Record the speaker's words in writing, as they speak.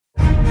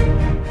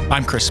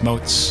I'm Chris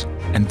Moats,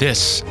 and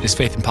this is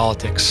Faith in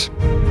Politics.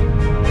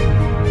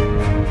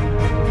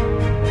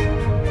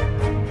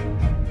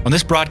 On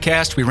this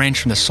broadcast, we range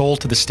from the soul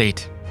to the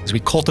state as we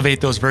cultivate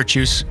those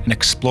virtues and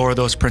explore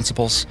those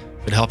principles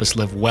that help us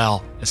live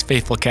well as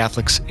faithful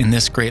Catholics in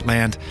this great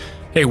land.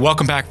 Hey,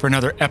 welcome back for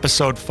another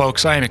episode,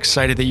 folks. I am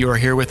excited that you are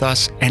here with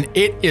us, and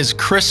it is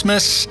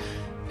Christmas.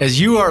 As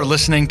you are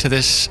listening to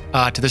this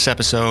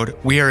episode,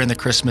 we are in the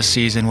Christmas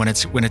season when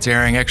it's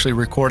airing. Actually,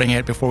 recording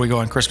it before we go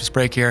on Christmas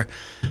break here,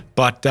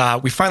 but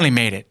we finally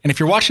made it. And if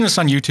you're watching us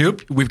on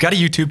YouTube, we've got a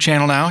YouTube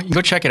channel now. You can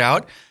go check it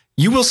out.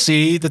 You will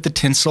see that the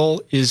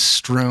tinsel is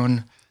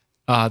strewn,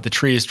 the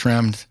tree is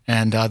trimmed,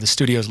 and the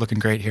studio is looking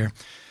great here.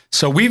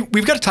 So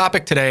we've got a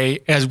topic today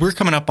as we're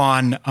coming up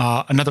on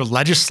another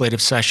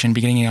legislative session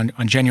beginning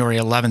on January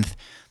 11th.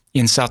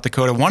 In South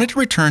Dakota. Wanted to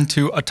return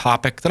to a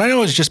topic that I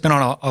know has just been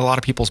on a lot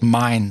of people's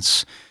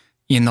minds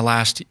in the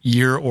last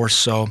year or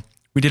so.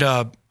 We did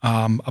a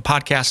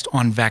podcast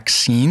on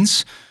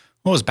vaccines.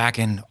 Well, it was back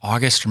in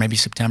August or maybe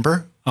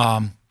September.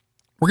 We're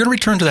going to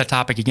return to that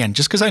topic again,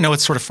 just because I know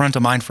it's sort of front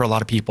of mind for a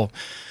lot of people.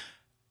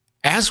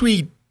 As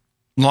we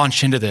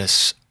launch into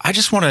this, I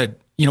just want to,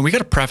 we got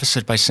to preface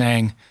it by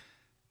saying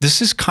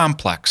this is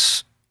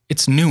complex.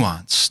 It's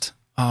nuanced.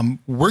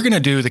 We're going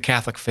to do the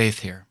Catholic faith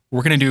here.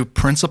 We're going to do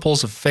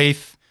principles of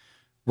faith.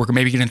 We're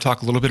maybe going to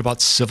talk a little bit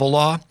about civil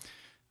law,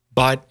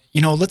 but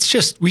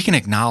we can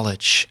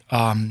acknowledge,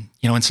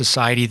 in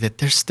society that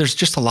there's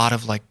just a lot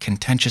of like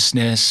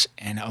contentiousness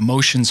and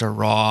emotions are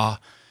raw,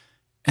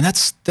 and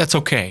that's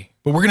okay.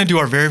 But we're going to do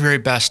our very, very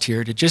best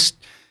here to just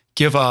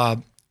give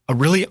a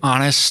really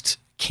honest,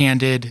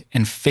 candid,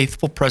 and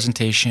faithful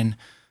presentation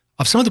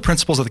of some of the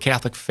principles of the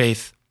Catholic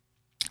faith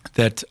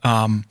that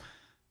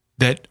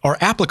are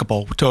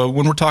applicable to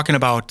when we're talking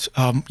about,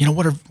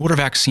 what are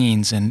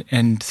vaccines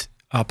and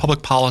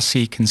public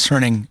policy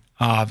concerning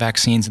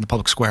vaccines in the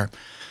public square.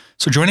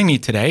 So joining me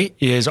today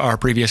is our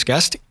previous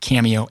guest,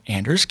 Cameo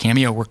Anders.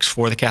 Cameo works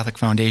for the Catholic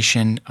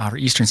Foundation for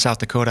Eastern South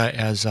Dakota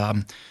as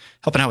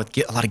helping out with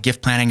a lot of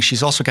gift planning.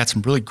 She's also got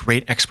some really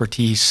great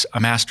expertise, a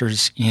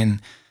master's in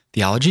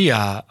theology,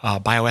 a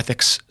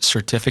bioethics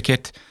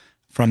certificate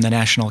from the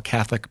National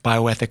Catholic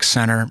Bioethics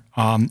Center,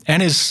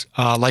 and is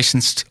a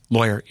licensed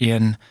lawyer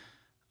in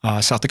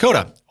South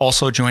Dakota.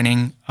 Also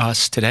joining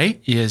us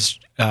today is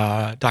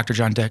Dr.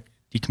 John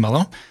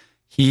DiCamillo.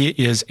 He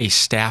is a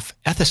staff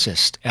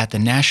ethicist at the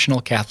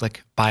National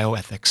Catholic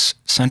Bioethics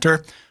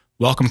Center.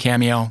 Welcome,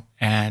 Cameo,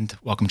 and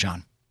welcome,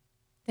 John.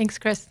 Thanks,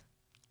 Chris.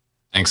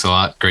 Thanks a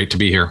lot. Great to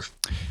be here.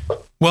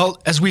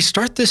 Well, as we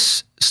start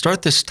this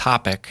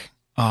topic,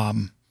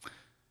 John,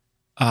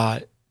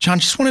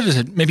 just wanted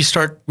to maybe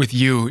start with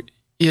you.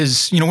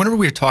 Is, whenever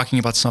we're talking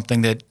about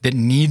something that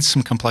needs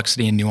some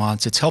complexity and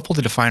nuance, it's helpful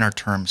to define our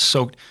terms.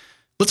 So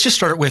let's just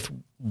start with,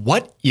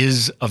 what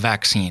is a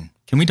vaccine?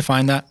 Can we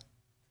define that?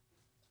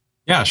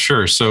 Yeah,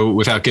 sure. So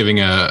without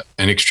giving an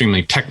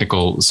extremely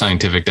technical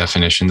scientific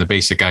definition, the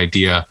basic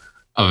idea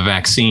of a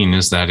vaccine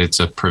is that it's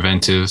a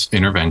preventive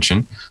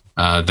intervention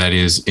that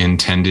is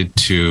intended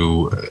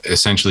to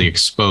essentially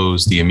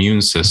expose the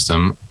immune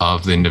system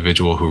of the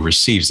individual who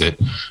receives it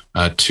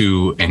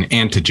to an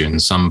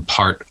antigen, some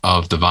part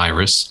of the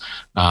virus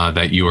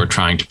that you are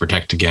trying to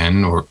protect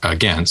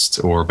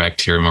against, or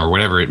bacterium, or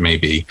whatever it may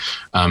be.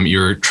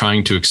 You're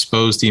trying to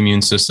expose the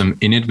immune system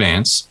in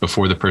advance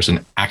before the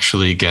person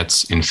actually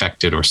gets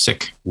infected or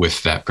sick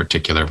with that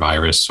particular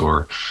virus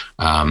or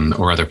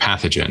other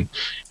pathogen.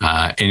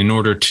 And in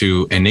order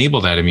to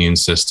enable that immune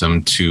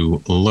system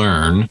to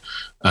learn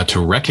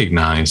to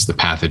recognize the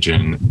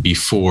pathogen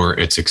before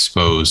it's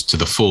exposed to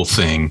the full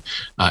thing,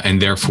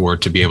 and therefore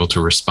to be able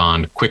to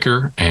respond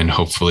quicker and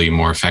hopefully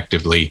more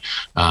effectively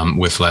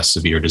with less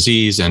severe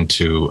disease, and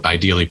to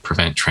ideally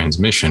prevent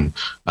transmission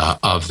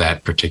of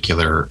that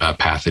particular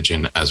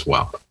pathogen as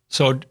well.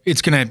 So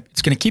it's gonna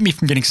keep me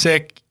from getting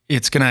sick.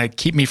 It's gonna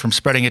keep me from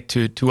spreading it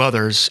to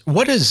others.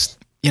 What is,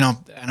 and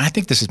I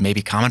think this is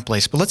maybe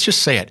commonplace, but let's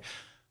just say it.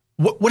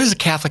 What does the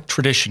Catholic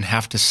tradition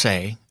have to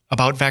say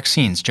about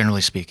vaccines,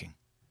 generally speaking?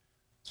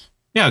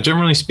 Yeah,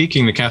 generally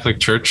speaking, the Catholic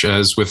Church,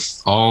 as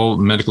with all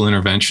medical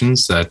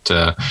interventions that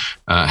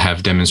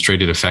have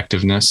demonstrated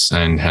effectiveness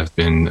and have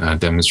been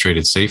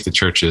demonstrated safe, the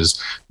Church has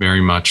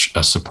very much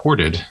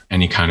supported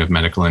any kind of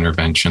medical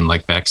intervention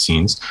like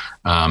vaccines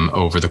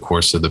over the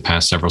course of the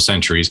past several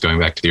centuries, going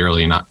back to the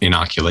early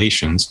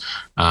inoculations,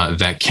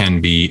 that can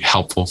be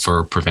helpful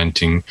for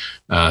preventing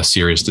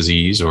serious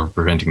disease or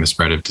preventing the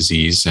spread of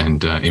disease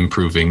and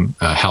improving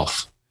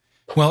health.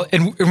 Well,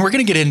 and we're going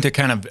to get into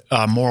kind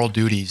of moral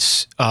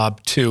duties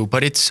too,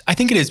 but I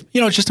think it is,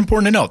 it's just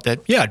important to note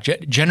that,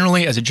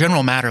 generally, as a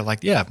general matter,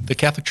 the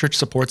Catholic Church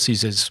supports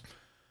these as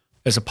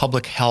a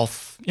public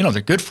health.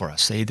 They're good for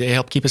us. They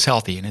help keep us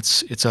healthy, and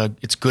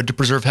it's good to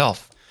preserve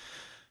health.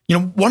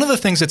 One of the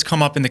things that's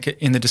come up in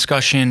the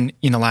discussion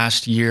in the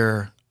last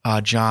year,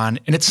 John,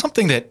 and it's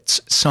something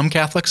that some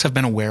Catholics have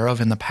been aware of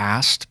in the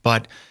past,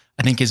 but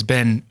I think has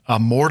been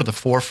more to the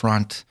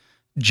forefront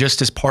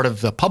just as part of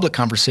the public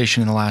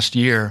conversation in the last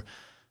year,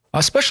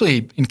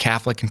 especially in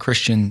Catholic and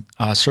Christian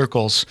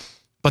circles.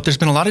 but there's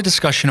been a lot of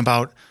discussion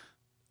about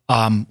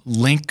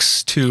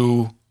links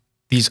to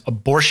these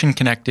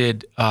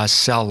abortion-connected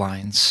cell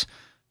lines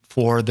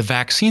for the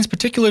vaccines,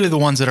 particularly the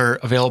ones that are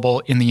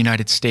available in the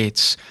United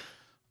States.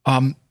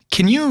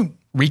 Can you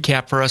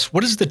recap for us,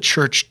 what does the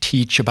church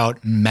teach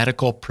about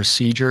medical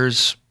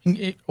procedures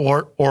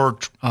or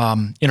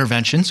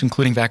interventions,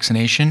 including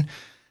vaccination,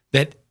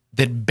 that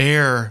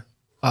bear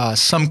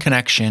some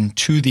connection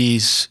to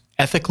these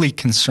ethically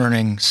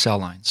concerning cell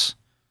lines?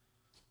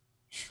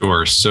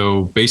 Sure.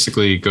 So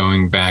basically,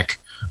 going back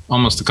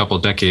almost a couple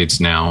of decades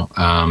now,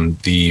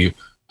 the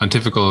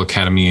Pontifical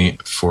Academy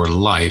for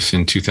Life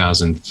in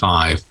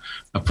 2005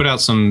 put out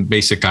some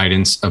basic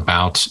guidance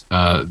about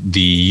the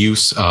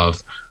use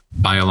of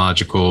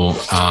biological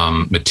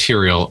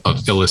material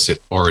of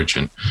illicit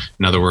origin.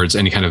 In other words,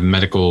 any kind of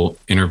medical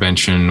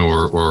intervention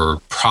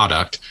or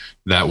product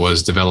that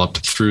was developed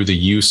through the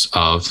use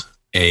of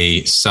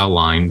a cell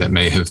line that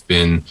may have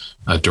been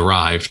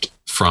derived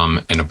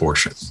from an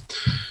abortion.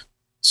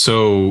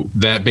 So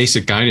that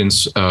basic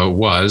guidance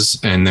was,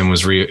 and then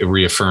was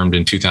reaffirmed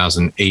in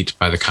 2008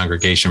 by the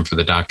Congregation for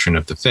the Doctrine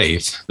of the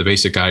Faith. The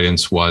basic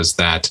guidance was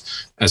that,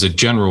 as a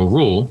general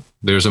rule,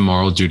 there's a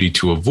moral duty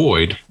to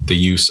avoid the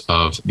use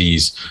of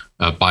these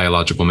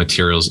biological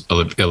materials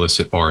of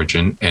illicit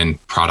origin and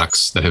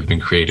products that have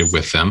been created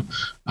with them,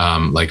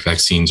 like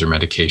vaccines or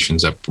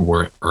medications that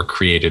are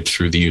created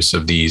through the use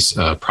of these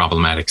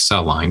problematic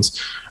cell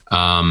lines.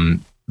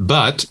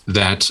 But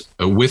that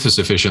with a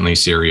sufficiently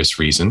serious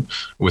reason,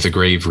 with a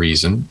grave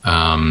reason,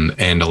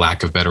 and a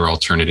lack of better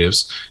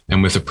alternatives,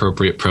 and with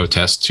appropriate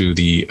protest to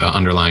the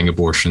underlying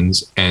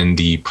abortions and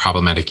the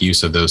problematic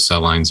use of those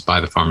cell lines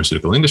by the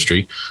pharmaceutical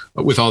industry,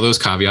 with all those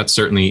caveats,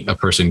 certainly a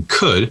person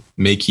could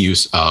make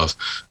use of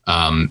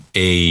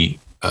a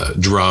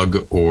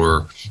drug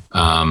or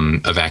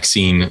a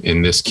vaccine,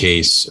 in this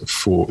case,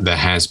 that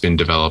has been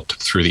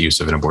developed through the use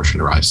of an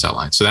abortion-derived cell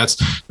line. So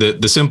that's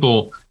the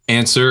simple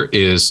answer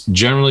is,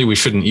 generally we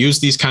shouldn't use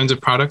these kinds of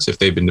products if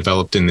they've been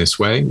developed in this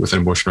way with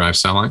an abortion-derived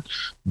cell line.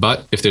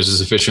 But if there's a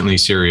sufficiently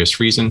serious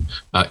reason,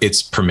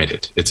 it's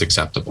permitted, it's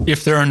acceptable.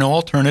 If there are no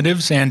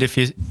alternatives, and if,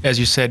 as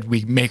you said,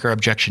 we make our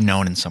objection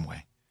known in some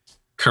way.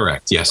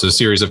 Correct. Yes, a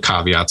series of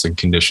caveats and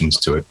conditions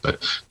to it,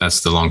 but that's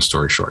the long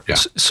story short. Yeah.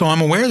 So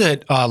I'm aware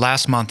that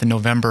last month in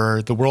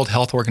November, the World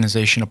Health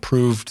Organization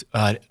approved,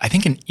 I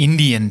think, an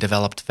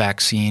Indian-developed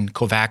vaccine,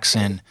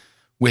 Covaxin,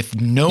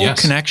 with no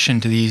connection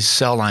to these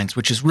cell lines,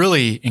 which is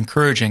really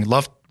encouraging.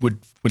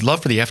 Would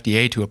love for the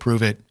FDA to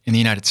approve it in the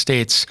United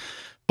States.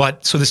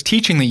 But so this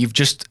teaching that you've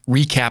just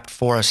recapped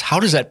for us,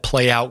 how does that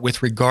play out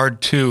with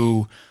regard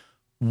to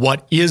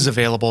what is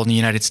available in the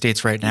United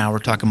States right now? We're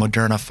talking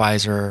Moderna,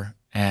 Pfizer,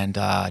 and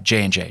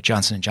J&J,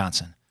 Johnson &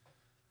 Johnson.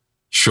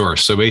 Sure.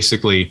 So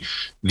basically,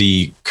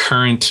 the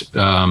current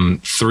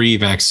 3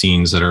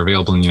 vaccines that are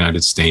available in the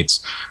United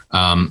States,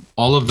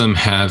 all of them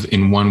have,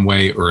 in one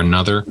way or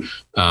another,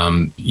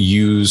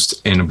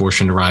 used an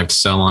abortion-derived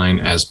cell line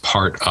as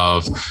part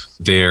of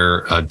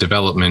their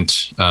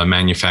development,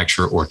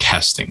 manufacture, or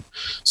testing.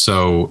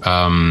 So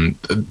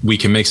we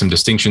can make some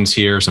distinctions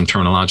here, some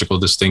terminological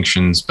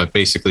distinctions, but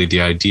basically the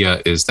idea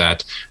is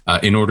that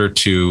in order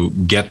to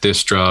get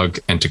this drug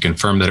and to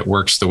confirm that it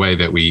works the way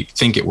that we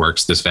think it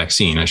works, this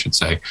vaccine, I should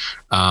say,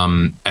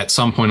 at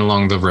some point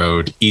along the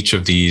road, each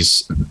of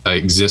these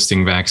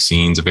existing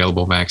vaccines,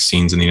 available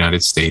vaccines in the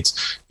United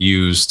States,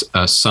 used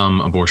some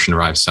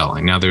abortion-derived cell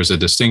line. Now, there's a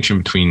distinction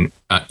between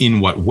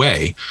in what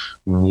way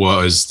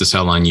was the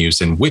cell line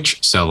used and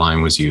which cell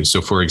line was used.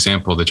 So, for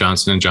example, the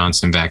Johnson &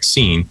 Johnson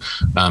vaccine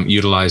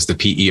utilized the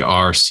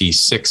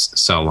PERC6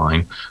 cell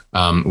line,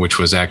 which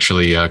was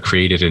actually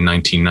created in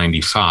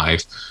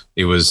 1995.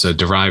 It was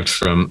derived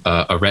from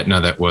a retina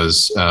that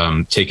was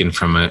taken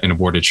from an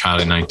aborted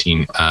child in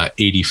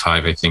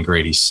 1985, I think, or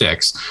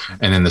 86.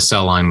 And then the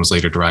cell line was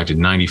later derived in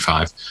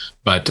 95.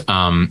 But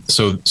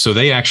so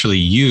they actually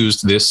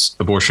used this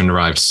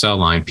abortion-derived cell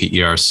line,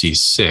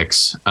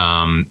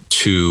 PERC6,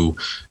 to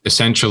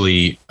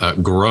essentially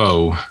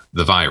grow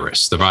the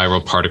virus, the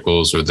viral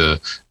particles, or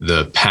the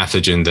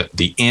pathogen, that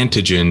the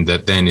antigen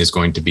that then is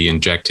going to be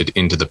injected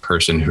into the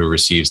person who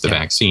receives the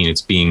vaccine.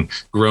 It's being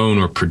grown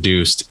or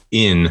produced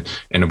in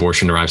an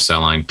abortion-derived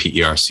cell line,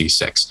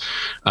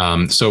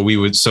 PERC6.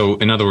 So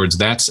in other words,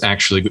 that's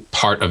actually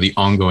part of the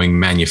ongoing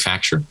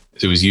manufacture.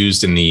 It was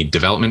used in the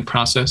development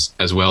process,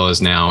 as well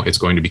as now it's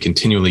going to be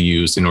continually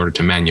used in order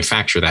to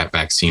manufacture that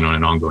vaccine on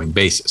an ongoing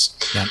basis.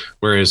 Yeah.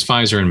 Whereas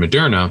Pfizer and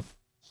Moderna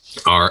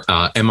are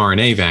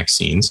mRNA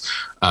vaccines,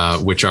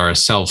 which are a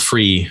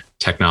cell-free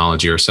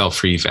technology or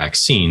cell-free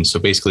vaccine.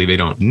 So basically, they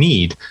don't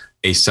need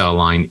a cell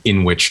line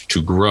in which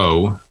to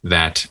grow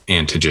that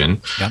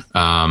antigen. Yeah.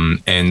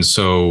 And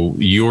so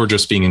you're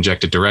just being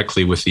injected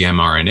directly with the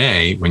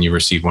mRNA when you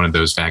receive one of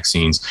those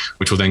vaccines,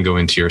 which will then go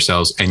into your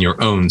cells, and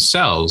your own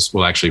cells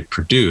will actually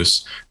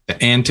produce the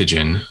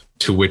antigen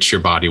to which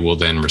your body will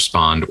then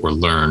respond or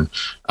learn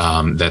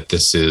that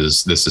this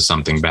is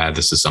something bad,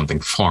 this is something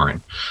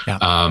foreign.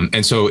 Yeah.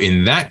 And so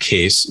in that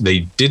case, they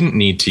didn't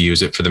need to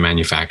use it for the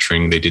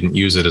manufacturing. They didn't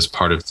use it as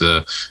part of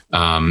the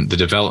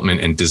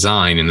development and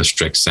design in the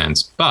strict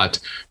sense. But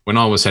when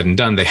all was said and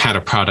done, they had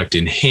a product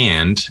in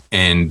hand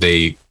and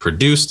they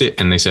produced it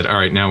and they said, all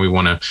right, now we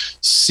want to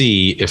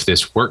see if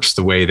this works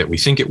the way that we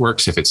think it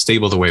works, if it's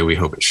stable the way we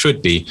hope it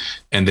should be.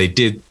 And they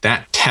did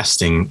that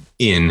testing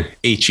in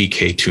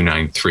HEK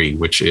 293,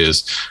 which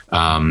is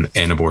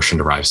an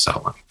abortion-derived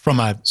cell line.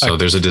 So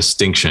there's a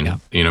distinction,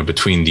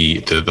 between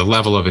the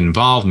level of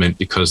involvement,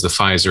 because the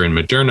Pfizer and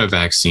Moderna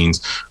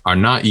vaccines are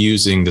not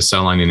using the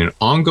cell line in an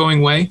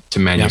ongoing way to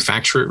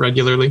manufacture it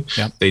regularly.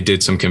 They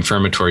did some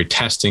confirmatory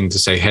testing to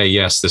say, hey,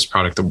 yes, this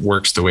product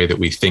works the way that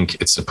we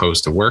think it's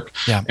supposed to work.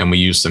 And we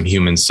use some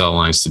human cell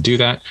lines to do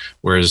that.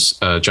 Whereas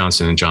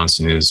Johnson &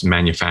 Johnson is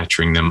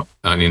manufacturing them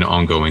in an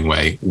ongoing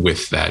way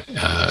with that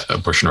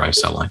abortion-derived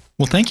cell line.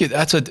 Well, thank you.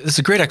 That's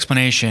a great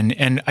explanation.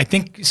 And I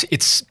think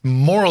it's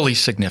morally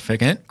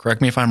significant.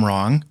 Correct me if I'm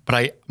wrong,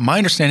 but my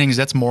understanding is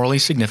that's morally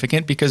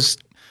significant because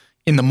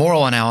in the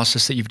moral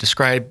analysis that you've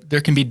described,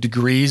 there can be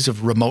degrees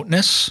of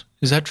remoteness.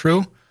 Is that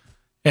true?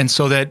 And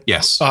so that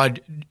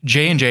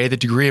J&J, the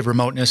degree of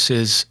remoteness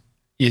is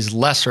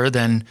lesser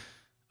than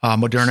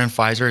Moderna and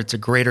Pfizer. It's a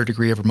greater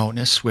degree of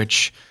remoteness,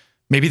 which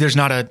maybe there's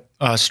not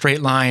a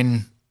straight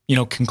line,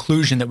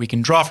 conclusion that we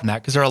can draw from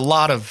that, because there are a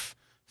lot of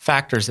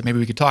factors that maybe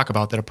we could talk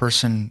about that a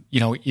person,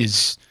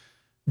 is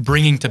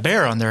bringing to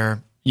bear on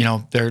their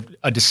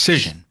a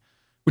decision,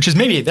 which is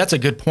that's a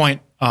good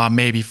point,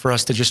 maybe for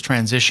us to just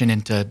transition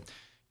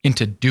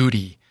into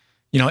duty.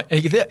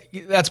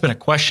 That's been a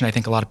question I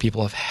think a lot of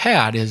people have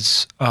had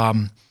is,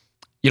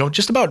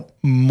 just about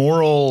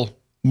moral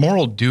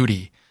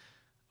duty.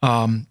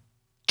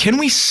 Can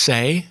we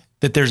say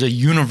that there's a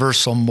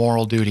universal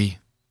moral duty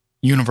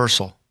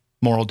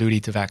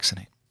to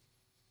vaccinate?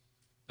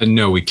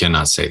 No, we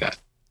cannot say that.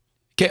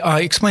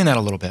 Okay, explain that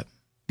a little bit.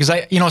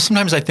 Because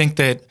sometimes I think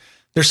that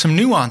there's some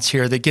nuance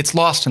here that gets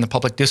lost in the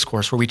public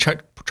discourse where we try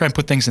and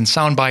put things in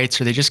sound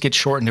bites or they just get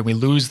shortened and we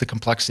lose the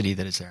complexity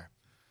that is there.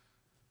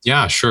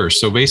 Yeah, sure.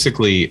 So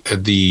basically,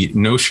 the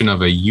notion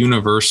of a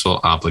universal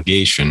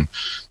obligation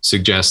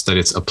suggests that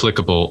it's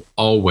applicable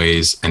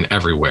always and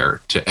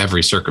everywhere to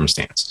every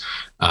circumstance.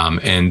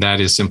 And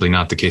that is simply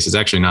not the case. It's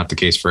actually not the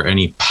case for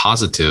any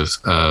positive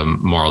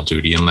moral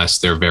duty, unless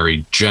they're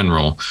very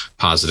general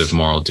positive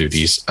moral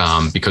duties,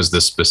 because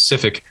the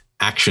specific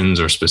actions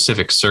or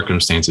specific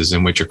circumstances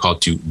in which you're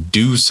called to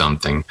do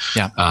something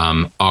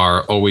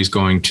are always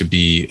going to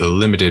be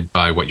limited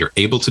by what you're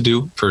able to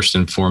do, first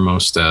and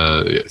foremost,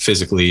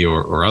 physically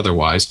or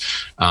otherwise,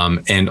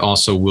 and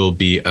also will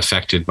be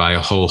affected by a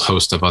whole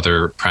host of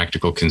other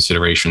practical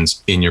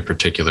considerations in your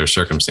particular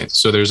circumstance.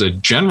 So there's a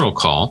general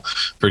call,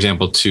 for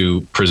example, to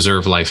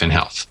preserve life and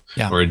health.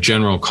 Or a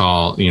general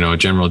call, a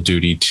general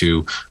duty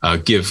to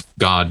give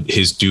God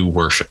his due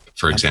worship,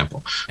 for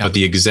example. But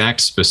the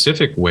exact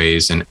specific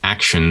ways and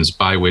actions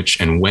by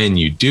which and when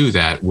you do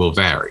that will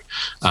vary.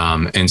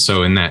 And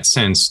so in that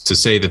sense, to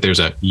say that there's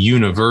a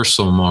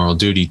universal moral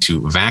duty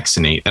to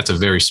vaccinate, that's a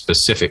very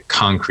specific,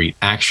 concrete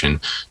action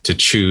to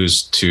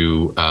choose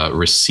to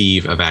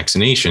receive a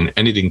vaccination.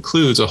 And it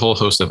includes a whole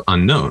host of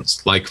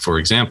unknowns, like, for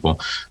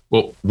example,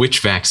 which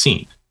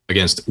vaccine?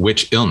 Against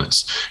which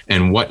illness,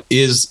 and what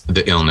is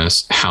the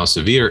illness? How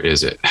severe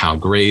is it? How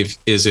grave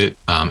is it?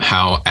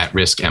 How at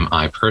risk am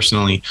I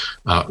personally?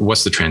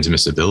 What's the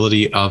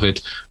transmissibility of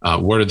it?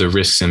 What are the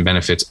risks and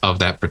benefits of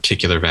that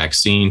particular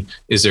vaccine?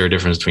 Is there a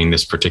difference between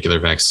this particular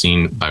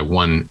vaccine by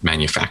one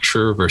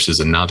manufacturer versus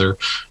another?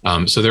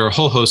 So there are a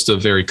whole host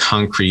of very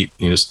concrete,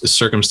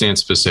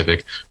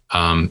 circumstance-specific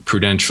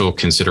prudential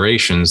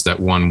considerations that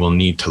one will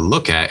need to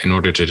look at in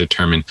order to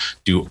determine,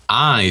 do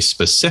I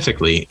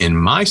specifically in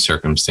my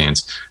circumstance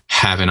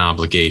have an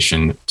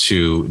obligation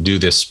to do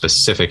this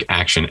specific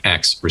action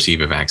X, receive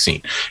a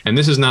vaccine? And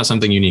this is not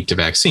something unique to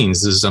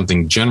vaccines. This is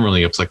something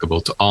generally applicable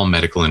to all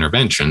medical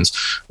interventions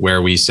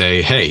where we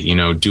say, hey,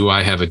 do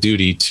I have a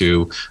duty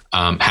to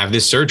have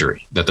this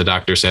surgery that the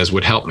doctor says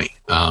would help me?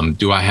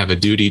 Do I have a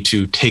duty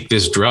to take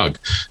this drug,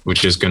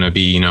 which is going to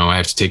be, I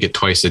have to take it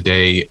twice a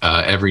day,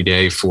 every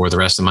day for the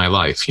rest of my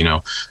life?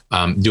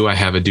 Do I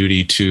have a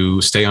duty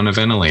to stay on a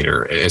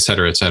ventilator, et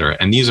cetera, et cetera?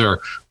 And these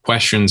are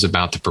questions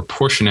about the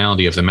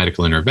proportionality of the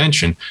medical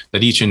intervention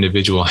that each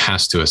individual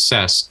has to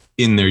assess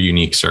in their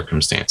unique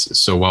circumstances.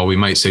 So while we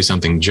might say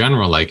something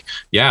general like,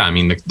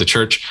 the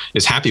church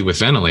is happy with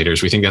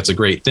ventilators, we think that's a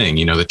great thing.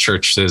 The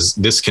church says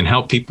this can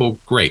help people,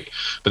 great.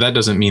 But that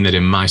doesn't mean that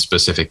in my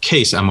specific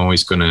case, I'm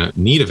always going to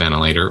need a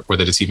ventilator or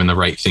that it's even the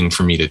right thing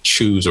for me to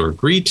choose or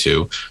agree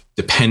to,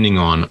 depending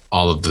on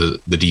all of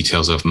the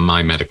details of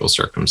my medical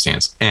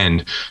circumstance,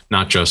 and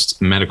not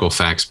just medical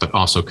facts, but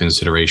also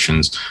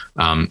considerations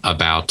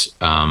about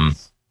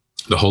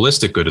the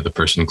holistic good of the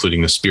person,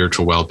 including the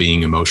spiritual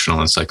well-being, emotional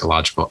and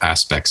psychological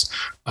aspects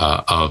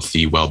of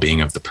the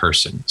well-being of the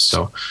person.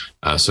 So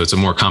it's a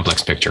more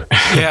complex picture.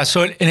 Yeah.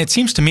 So, and it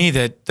seems to me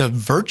that the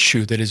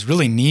virtue that is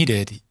really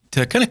needed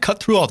to kind of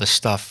cut through all this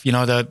stuff,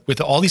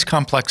 with all these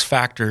complex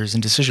factors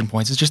and decision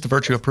points, it's just the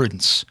virtue of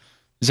prudence.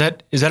 Is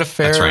that a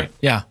fair? That's right.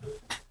 Yeah.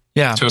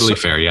 Totally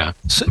fair. Yeah.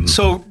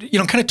 So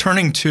kind of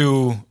turning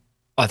to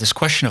this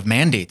question of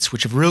mandates,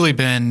 which have really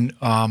been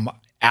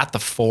at the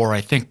fore,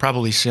 I think,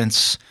 probably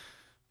since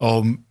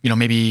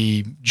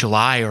maybe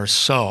July or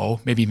so,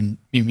 maybe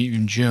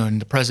even June.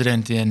 The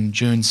president in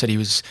June said he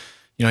was,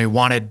 he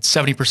wanted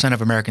 70%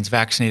 of Americans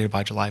vaccinated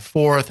by July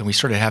 4th, and we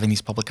started having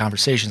these public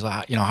conversations.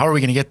 How are we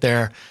going to get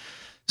there?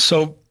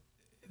 So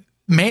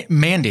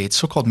mandates,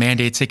 so-called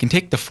mandates, they can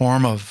take the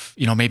form of,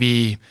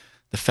 maybe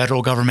the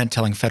federal government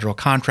telling federal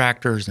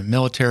contractors and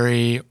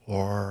military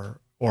or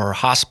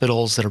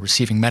hospitals that are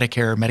receiving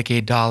Medicare,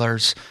 Medicaid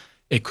dollars.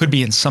 It could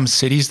be in some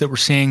cities that we're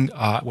seeing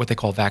what they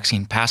call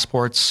vaccine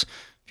passports.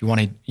 If you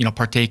want to,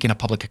 partake in a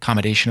public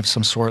accommodation of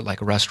some sort,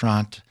 like a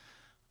restaurant,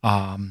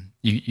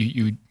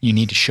 you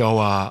need to show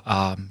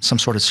some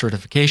sort of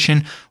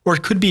certification. Or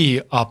it could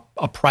be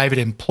a private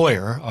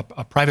employer,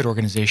 a private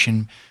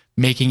organization,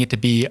 making it to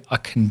be a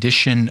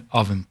condition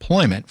of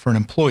employment for an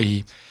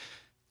employee.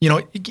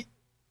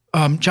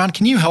 John,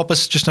 can you help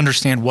us just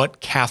understand what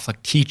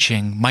Catholic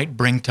teaching might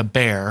bring to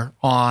bear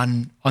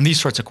on these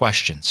sorts of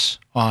questions,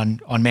 on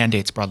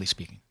mandates, broadly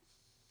speaking?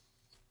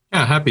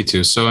 Yeah, happy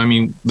to. So,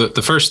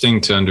 the first thing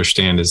to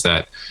understand is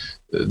that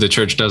the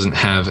church doesn't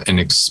have an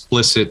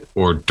explicit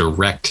or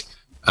direct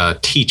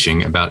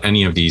teaching about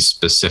any of these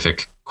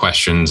specific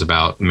questions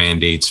about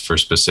mandates for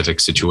specific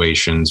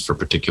situations, for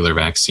particular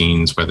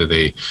vaccines, whether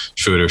they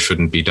should or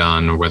shouldn't be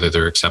done, or whether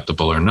they're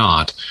acceptable or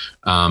not.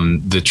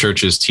 The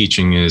church's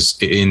teaching is,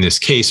 in this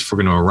case, if we're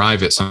going to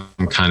arrive at some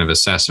kind of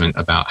assessment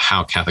about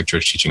how Catholic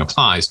Church teaching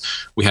applies,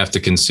 we have to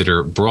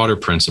consider broader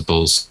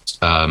principles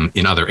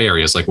in other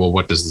areas, like, well,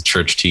 what does the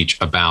church teach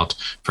about,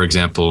 for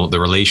example, the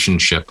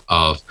relationship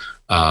of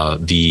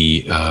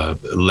the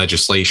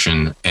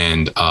legislation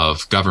and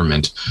of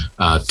government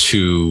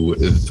to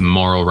the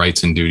moral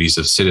rights and duties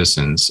of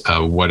citizens?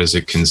 What does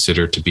it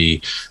consider to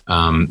be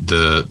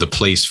the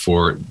place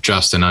for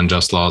just and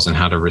unjust laws and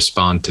how to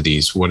respond to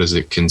these? What does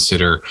it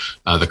consider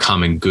the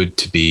common good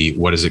to be?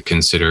 What does it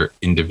consider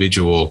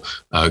individual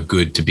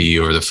good to be,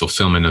 or the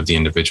fulfillment of the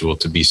individual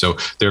to be? So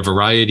there are a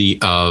variety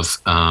of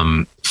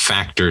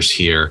factors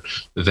here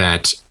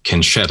that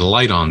can shed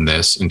light on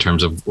this in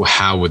terms of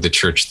how would the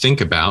church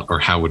think about, or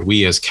how would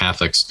we as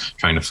Catholics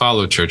trying to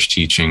follow church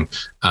teaching,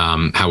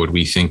 how would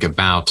we think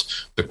about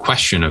the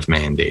question of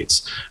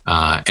mandates?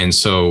 And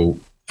so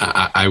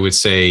I would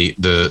say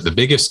the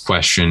biggest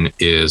question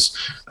is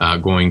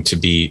going to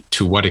be,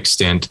 to what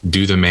extent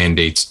do the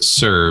mandates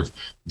serve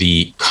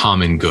the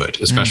common good,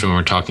 especially when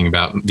we're talking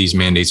about these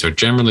mandates are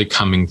generally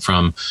coming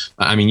from,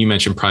 you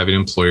mentioned private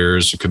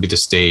employers, it could be the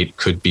state,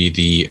 could be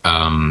the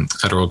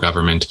federal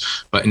government.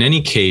 But in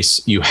any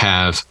case, you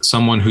have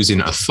someone who's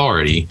in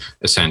authority,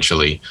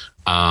 essentially,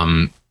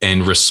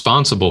 and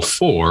responsible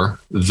for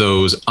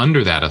those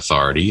under that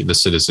authority, the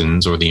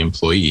citizens or the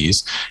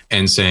employees,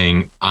 and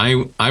saying, I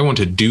want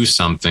to do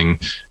something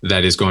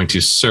that is going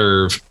to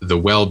serve the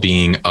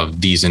well-being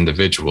of these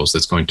individuals,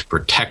 that's going to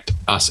protect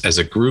us as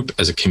a group,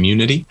 as a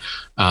community.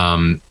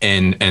 And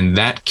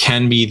that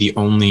can be the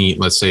only,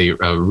 let's say,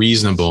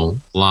 reasonable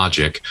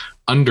logic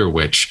under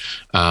which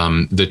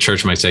the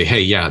church might say,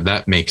 hey, yeah,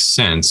 that makes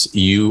sense.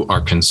 You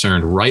are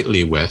concerned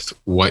rightly with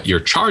what you're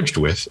charged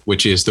with,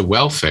 which is the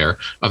welfare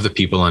of the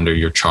people under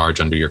your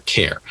charge, under your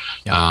care.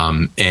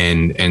 Yeah.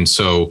 And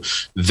so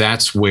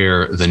that's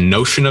where the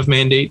notion of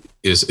mandate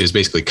is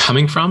basically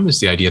coming from, is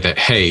the idea that,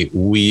 hey,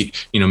 we,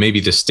 maybe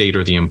the state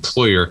or the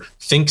employer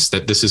thinks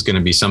that this is going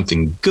to be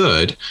something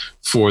good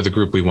for the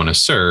group we want to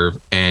serve.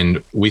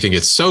 And we think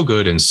it's so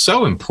good and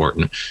so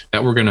important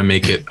that we're going to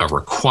make it a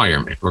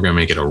requirement. We're going to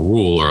make it a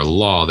rule or a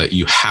law that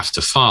you have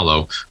to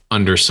follow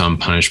under some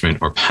punishment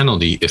or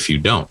penalty if you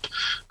don't.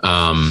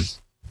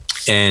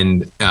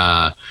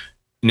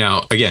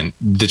 Now, again,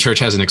 the church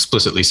hasn't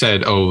explicitly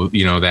said,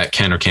 that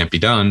can or can't be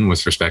done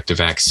with respect to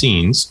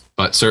vaccines,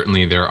 but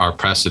certainly there are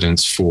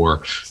precedents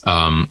for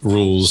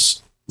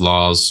rules,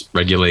 laws,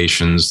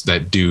 regulations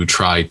that do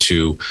try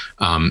to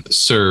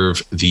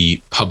serve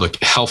the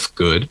public health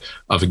good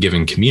of a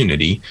given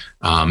community,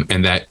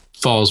 and that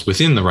falls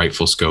within the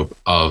rightful scope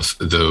of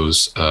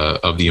those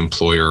of the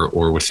employer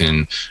or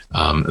within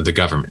the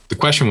government. The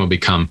question will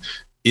become,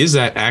 is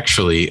that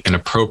actually an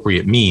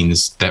appropriate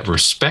means that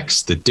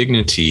respects the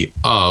dignity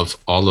of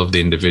all of the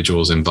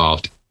individuals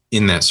involved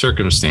in that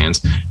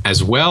circumstance,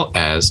 as well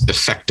as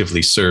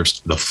effectively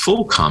serves the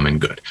full common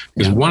good?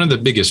 Because one of the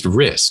biggest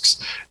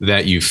risks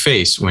that you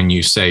face when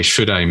you say,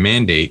 should I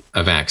mandate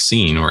a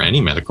vaccine or any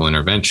medical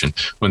intervention,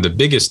 one of the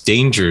biggest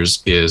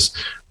dangers is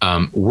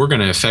we're going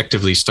to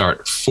effectively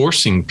start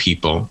forcing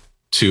people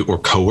to, or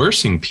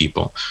coercing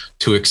people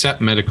to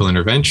accept medical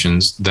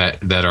interventions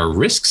that are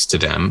risks to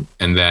them,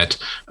 and that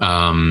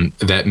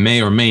may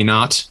or may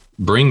not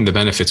bring the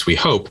benefits we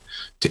hope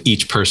to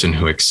each person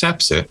who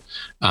accepts it.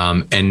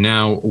 And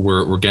now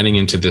we're getting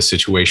into this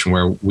situation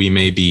where we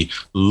may be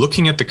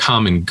looking at the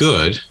common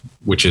good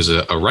which is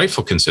a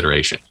rightful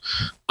consideration.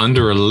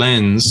 Under a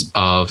lens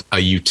of a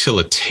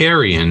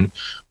utilitarian,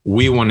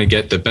 we want to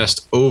get the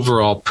best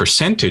overall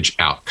percentage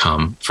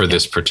outcome for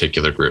this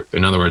particular group.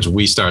 In other words,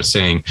 we start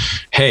saying,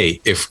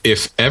 hey,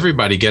 if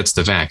everybody gets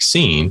the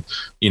vaccine,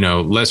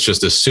 let's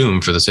just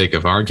assume for the sake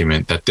of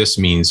argument that this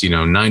means,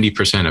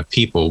 90% of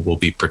people will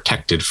be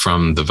protected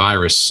from the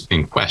virus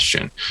in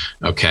question.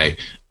 Okay.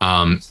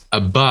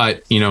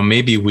 But,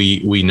 maybe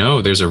we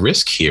know there's a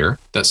risk here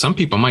that some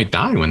people might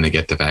die when they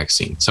get the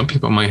vaccine. Some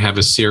people might have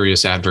a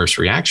serious adverse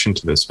reaction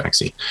to this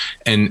vaccine.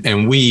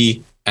 And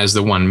we, as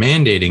the one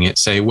mandating it,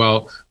 say,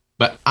 well,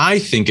 but I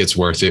think it's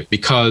worth it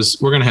because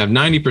we're going to have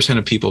 90%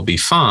 of people be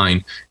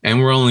fine and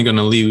we're only going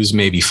to lose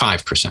maybe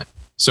 5%.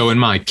 So in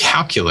my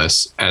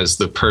calculus, as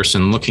the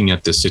person looking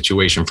at this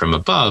situation from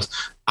above,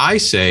 I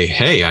say,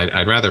 hey,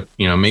 I'd rather,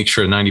 make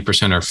sure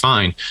 90% are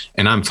fine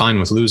and I'm fine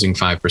with losing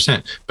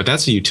 5%. But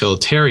that's a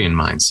utilitarian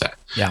mindset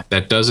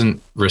that doesn't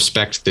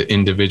respect the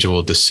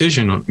individual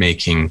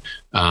decision-making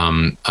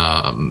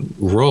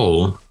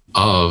role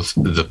of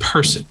the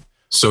person.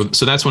 So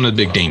that's one of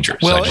the big dangers.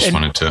 Well,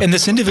 and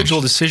this individual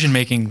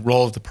decision-making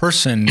role of the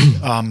person,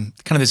 kind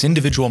of this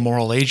individual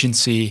moral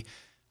agency,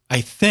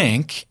 I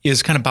think,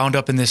 is kind of bound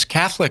up in this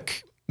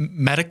Catholic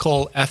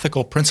medical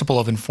ethical principle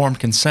of informed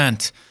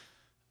consent.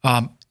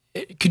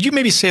 Could you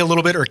maybe say a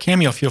little bit, or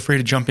Cameo, feel free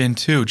to jump in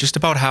too, just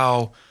about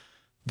how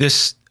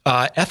this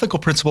ethical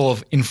principle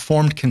of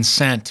informed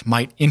consent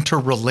might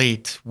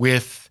interrelate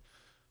with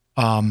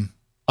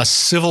a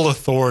civil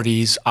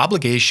authority's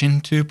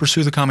obligation to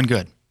pursue the common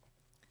good?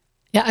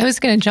 Yeah, I was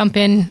going to jump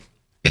in,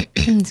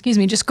 excuse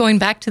me, just going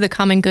back to the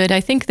common good.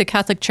 I think the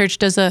Catholic Church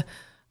does a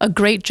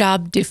great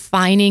job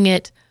defining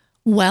it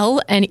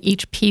well and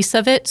each piece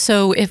of it.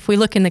 So if we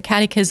look in the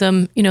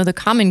Catechism, the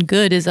common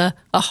good is a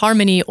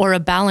harmony or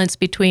a balance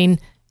between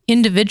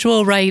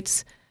individual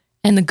rights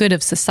and the good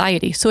of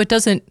society. So it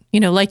doesn't,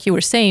 like you were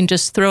saying,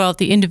 just throw out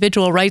the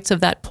individual rights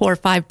of that poor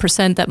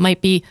 5% that might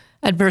be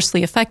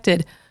adversely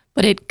affected,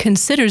 but it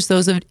considers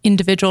those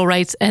individual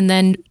rights and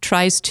then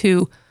tries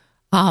to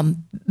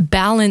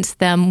balance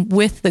them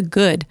with the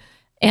good.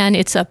 And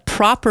it's a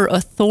proper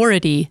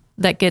authority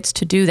that gets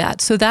to do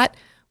that. So that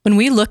when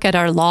we look at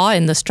our law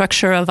and the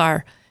structure of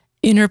our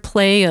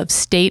interplay of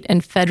state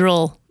and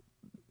federal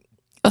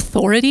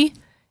authority,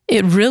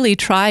 it really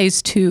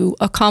tries to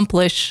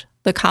accomplish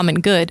the common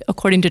good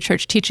according to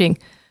church teaching.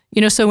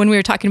 So when we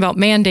were talking about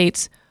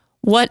mandates,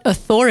 what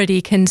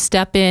authority can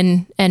step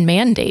in and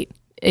mandate?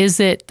 Is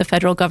it the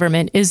federal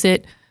government? Is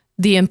it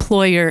the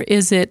employer?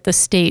 Is it the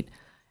state?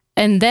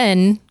 And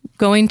then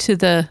going to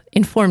the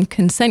informed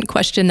consent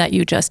question that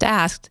you just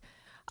asked,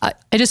 I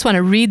just want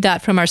to read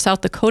that from our South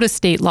Dakota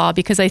state law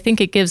because I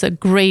think it gives a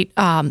great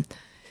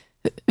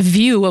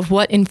view of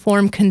what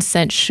informed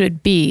consent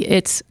should be.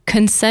 It's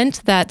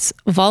consent that's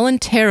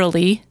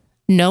voluntarily,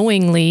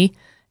 knowingly,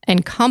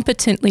 and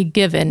competently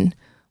given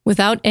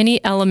without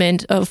any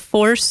element of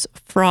force,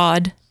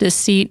 fraud,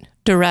 deceit,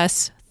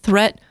 duress,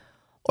 threat,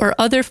 or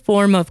other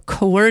form of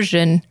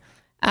coercion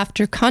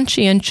after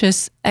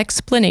conscientious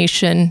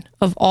explanation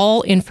of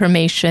all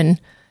information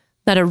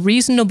that a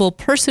reasonable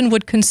person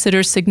would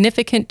consider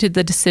significant to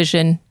the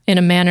decision in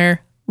a manner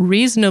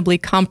reasonably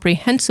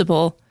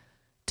comprehensible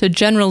to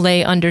general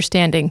lay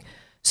understanding.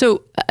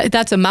 So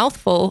that's a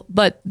mouthful,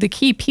 but the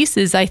key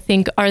pieces, I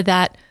think, are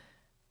that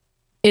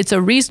it's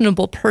a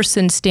reasonable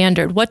person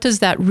standard. What does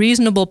that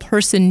reasonable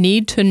person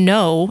need to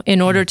know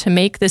in order to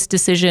make this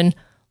decision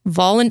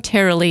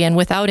voluntarily and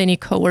without any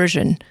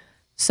coercion?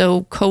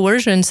 So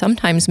coercion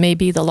sometimes may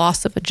be the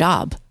loss of a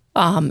job.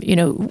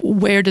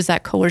 Where does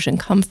that coercion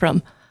come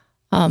from?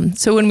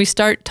 So when we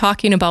start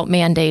talking about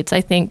mandates,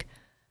 I think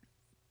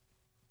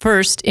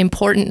first,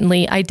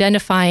 importantly,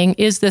 identifying,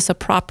 is this a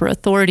proper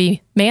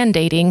authority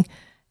mandating?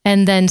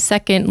 And then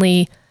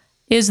secondly,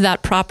 is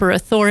that proper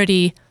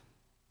authority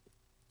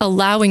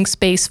allowing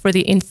space for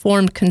the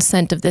informed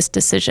consent of this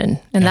decision?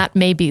 And that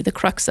may be the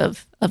crux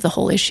of the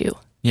whole issue.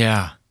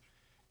 Yeah.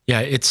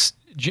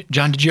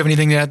 John, did you have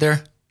anything to add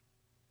there?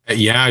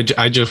 Yeah,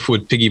 I just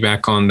would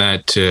piggyback on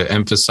that to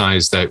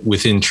emphasize that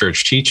within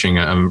church teaching,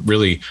 I'm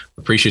really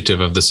appreciative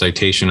of the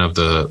citation of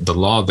the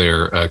law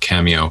there,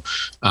 Cameo.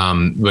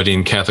 But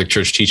in Catholic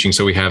church teaching,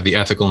 so we have the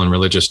ethical and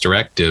religious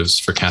directives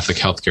for Catholic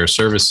healthcare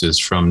services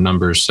from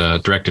Numbers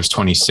directives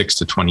 26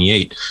 to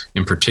 28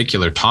 in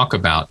particular talk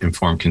about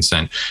informed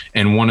consent.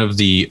 And one of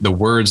the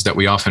words that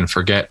we often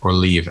forget or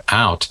leave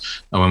out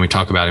when we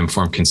talk about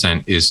informed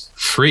consent is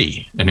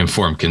free and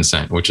informed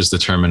consent, which is the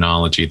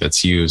terminology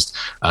that's used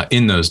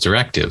in those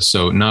directives.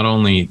 So not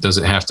only does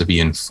it have to be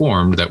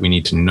informed, that we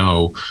need to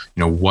know,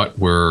 what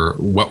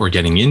we're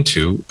getting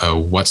into,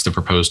 what's the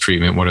proposed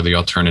treatment, what are the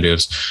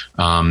alternatives,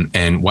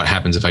 and what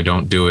happens if I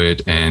don't do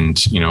it,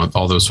 and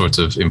all those sorts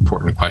of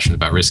important questions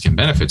about risk and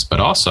benefits.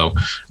 But also,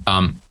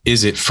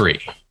 is it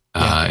free?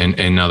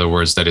 In other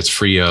words, that it's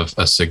free of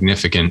a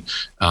significant,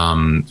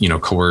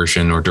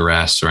 coercion or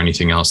duress or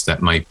anything else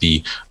that might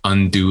be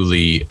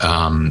unduly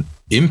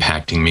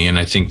impacting me. And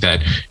I think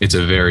that it's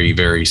a very,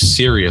 very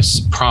serious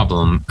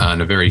problem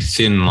and a very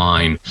thin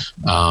line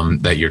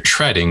that you're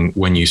treading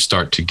when you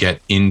start to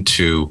get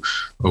into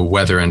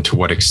whether and to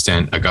what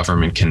extent a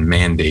government can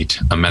mandate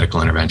a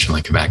medical intervention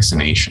like a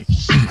vaccination.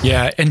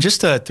 Yeah, and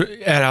just to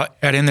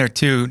add in there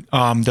too,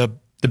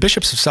 the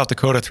bishops of South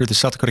Dakota through the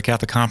South Dakota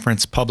Catholic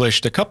Conference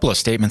published a couple of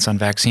statements on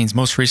vaccines,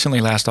 most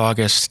recently last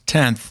August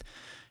 10th.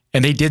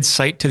 And they did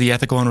cite to the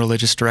ethical and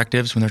religious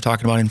directives when they're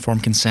talking about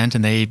informed consent,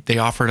 and they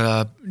offered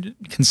a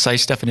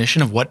concise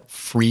definition of what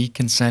free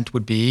consent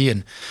would be.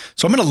 And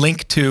so I'm going to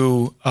link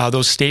to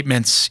those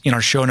statements in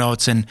our show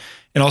notes and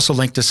also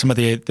link to some of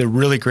the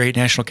really great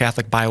National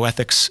Catholic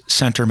Bioethics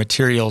Center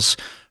materials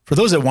for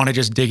those that want to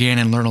just dig in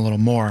and learn a little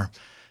more.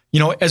 You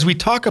know, as we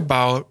talk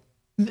about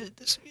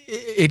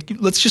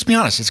let's just be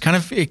honest,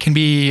 it can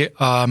be,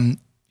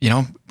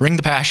 bring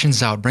the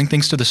passions out, bring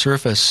things to the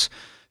surface,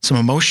 some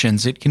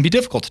emotions. It can be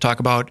difficult to talk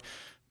about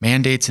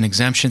mandates and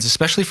exemptions,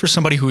 especially for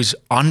somebody who's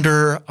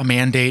under a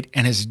mandate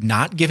and is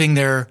not giving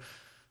their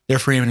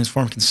free and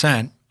informed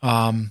consent.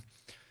 One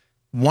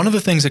of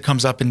the things that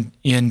comes up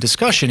in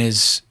discussion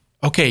is,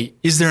 okay,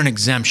 is there an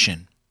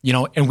exemption? You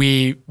know, and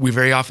we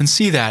very often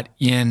see that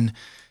in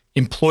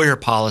employer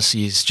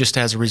policies, just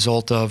as a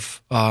result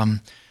of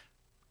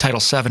Title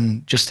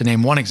VII, just to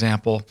name one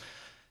example.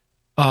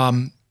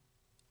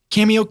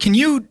 Cameo, can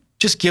you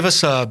just give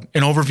us an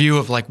overview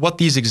of like what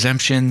these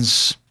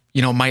exemptions,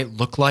 might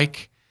look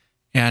like,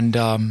 and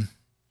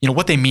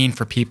what they mean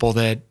for people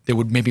that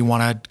would maybe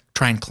want to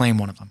try and claim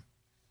one of them?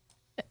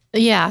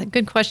 Yeah,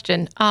 good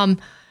question.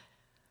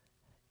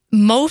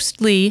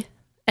 Mostly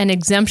an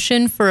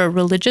exemption for a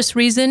religious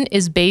reason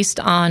is based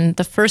on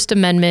the First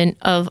Amendment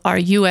of our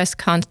U.S.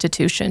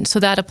 Constitution.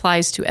 So that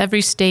applies to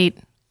every state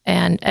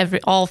and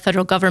all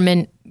federal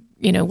government,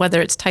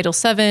 whether it's Title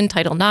VII,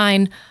 Title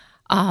IX,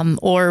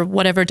 or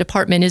whatever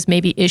department is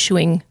maybe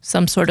issuing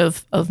some sort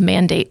of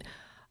mandate.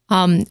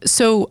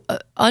 So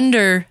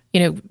under,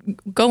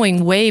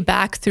 going way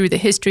back through the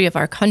history of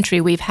our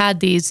country, we've had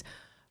these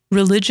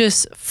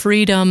religious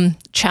freedom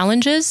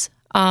challenges.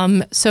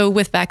 So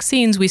with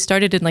vaccines, we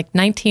started in like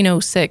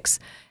 1906.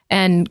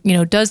 And,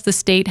 does the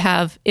state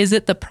is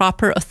it the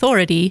proper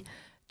authority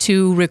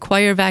to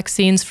require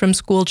vaccines from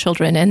school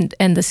children?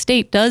 And the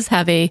state does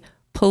have a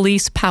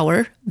police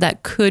power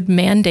that could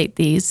mandate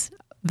these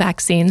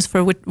vaccines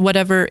for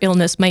whatever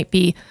illness might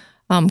be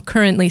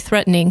currently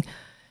threatening.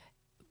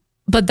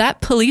 But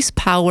that police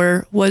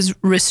power was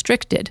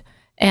restricted.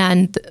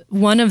 And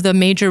one of the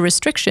major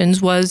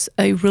restrictions was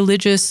a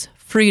religious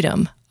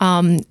freedom.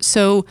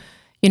 So,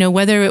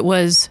 whether it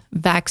was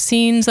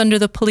vaccines under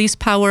the police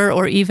power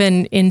or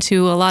even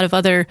into a lot of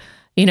other,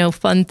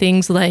 fun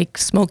things like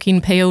smoking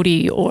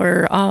peyote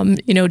or,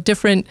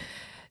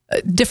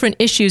 different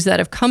issues that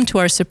have come to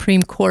our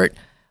Supreme Court,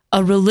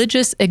 a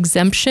religious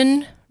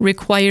exemption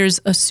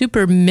requires a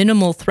super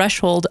minimal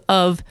threshold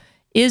of,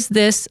 is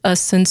this a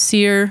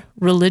sincere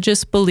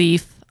religious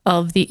belief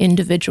of the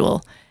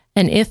individual?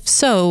 And if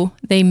so,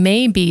 they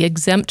may be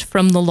exempt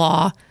from the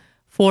law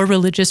for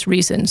religious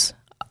reasons.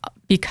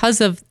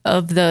 Because of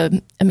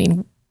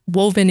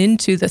woven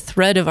into the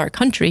thread of our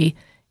country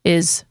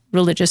is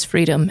religious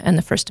freedom and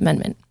the First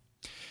Amendment.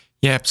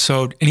 Yeah,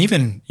 so, and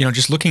even,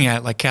 just looking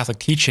at like Catholic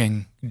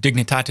teaching,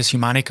 Dignitatis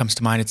Humanae comes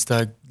to mind. It's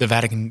the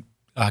Vatican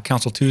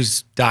Council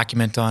II's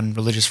document on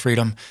religious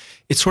freedom.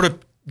 It sort of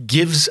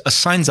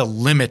assigns a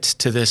limit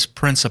to this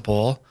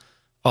principle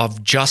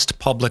of just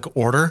public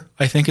order,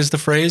 I think is the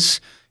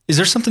phrase. Is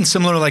there something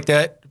similar like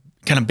that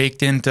kind of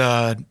baked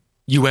into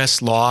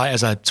U.S. law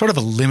as a sort of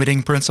a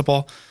limiting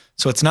principle?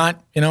 So it's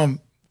not,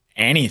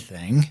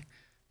 anything.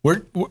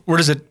 Where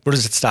does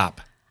it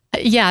stop?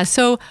 Yeah,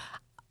 so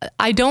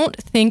I don't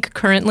think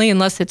currently,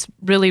 unless it's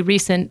really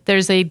recent,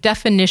 there's a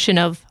definition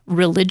of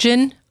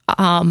religion,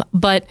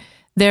 but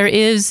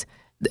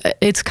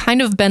it's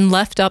kind of been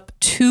left up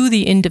to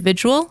the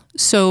individual.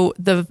 So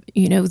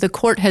the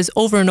court has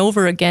over and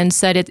over again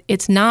said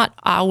it's not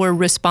our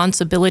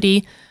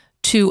responsibility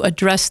to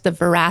address the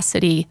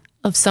veracity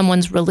of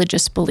someone's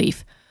religious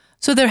belief.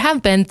 So there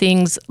have been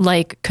things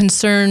like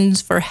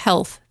concerns for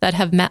health that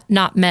have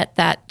not met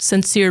that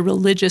sincere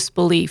religious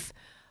belief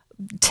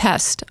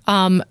test.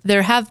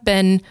 There have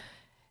been,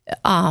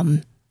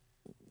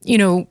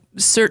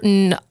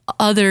 certain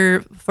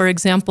other, for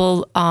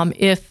example,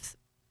 if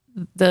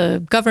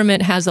the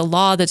government has a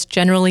law that's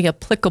generally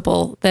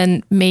applicable,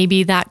 then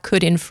maybe that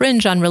could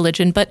infringe on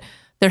religion, but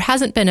there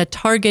hasn't been a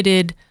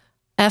targeted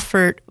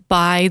effort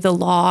by the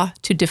law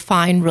to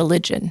define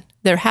religion.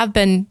 There have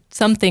been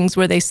some things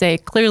where they say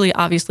clearly,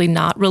 obviously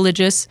not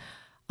religious,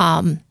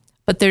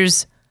 but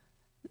there's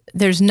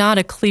not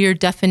a clear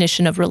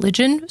definition of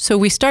religion. So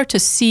we start to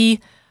see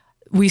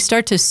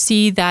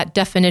that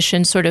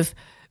definition sort of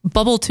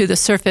bubble to the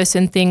surface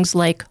in things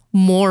like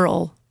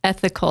moral,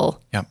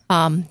 ethical,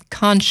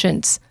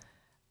 conscience.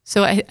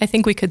 So I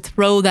think we could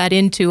throw that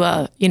into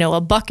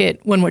a bucket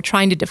when we're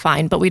trying to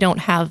define, but we don't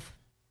have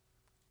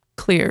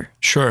clear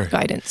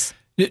guidance.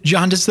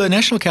 John, does the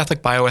National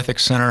Catholic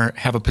Bioethics Center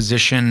have a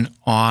position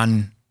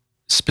on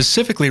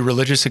specifically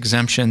religious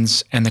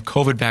exemptions and the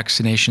COVID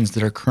vaccinations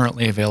that are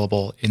currently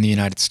available in the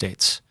United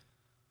States?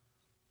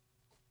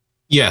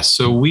 Yes.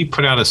 So we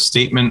put out a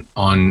statement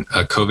on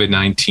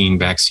COVID-19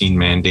 vaccine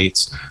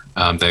mandates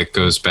that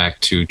goes back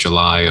to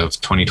July of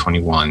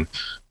 2021.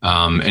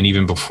 And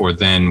even before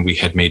then, we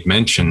had made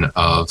mention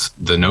of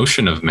the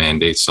notion of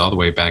mandates all the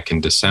way back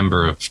in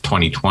December of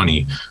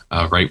 2020,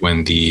 right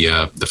when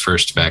the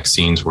first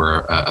vaccines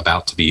were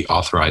about to be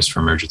authorized for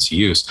emergency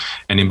use.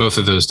 And in both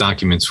of those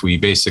documents, we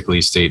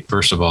basically state,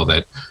 first of all,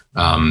 that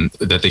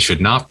they should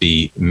not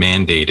be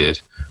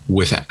mandated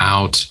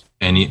without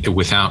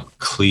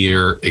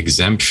clear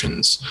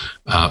exemptions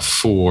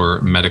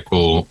for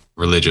medical,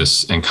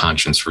 religious, and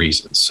conscience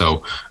reasons.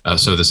 So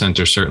the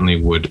center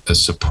certainly would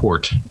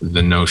support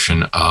the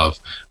notion of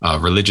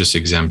religious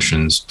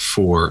exemptions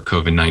for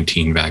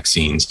COVID-19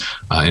 vaccines.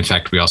 In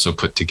fact, we also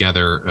put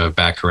together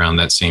back around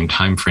that same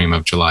time frame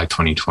of July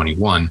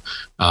 2021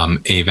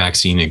 a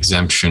vaccine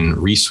exemption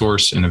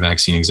resource and a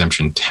vaccine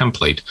exemption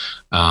template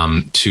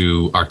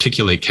to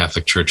articulate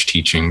Catholic Church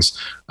teachings,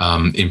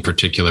 in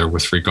particular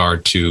with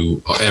regard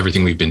to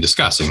everything we've been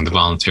discussing, the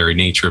voluntary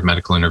nature of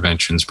medical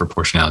interventions,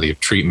 proportionality of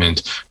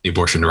treatment, the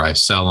abortion-derived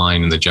cell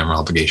line, and the general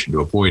obligation to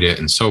avoid it,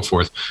 and so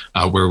forth,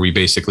 where we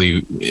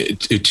basically,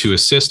 to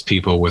assist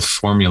people with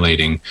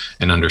formulating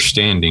and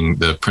understanding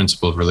the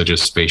principle of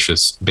religious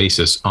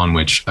basis on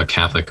which a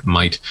Catholic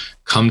might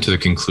come to the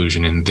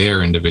conclusion in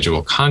their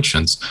individual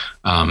conscience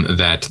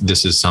that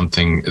this is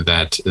something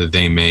that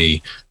they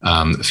may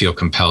feel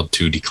compelled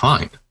to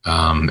decline,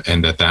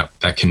 and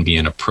that can be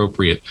an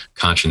appropriate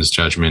conscience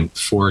judgment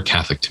for a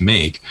Catholic to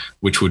make,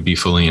 which would be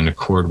fully in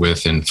accord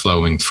with and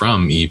flowing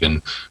from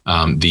even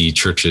the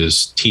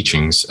Church's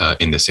teachings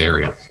in this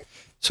area.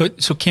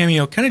 So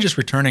Cameo, kind of just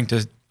returning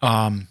to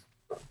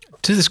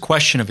this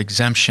question of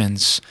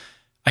exemptions,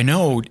 I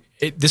know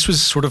this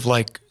was sort of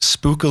like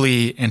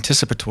spookily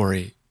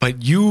anticipatory,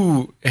 but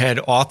you had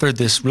authored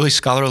this really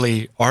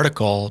scholarly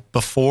article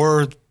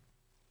before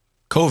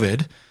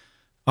COVID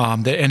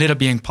that ended up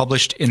being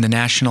published in the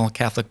National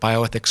Catholic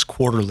Bioethics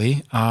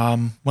Quarterly.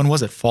 When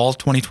was it? Fall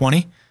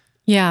 2020?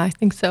 Yeah, I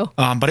think so.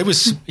 But it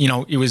was,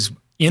 it was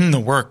in the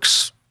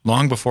works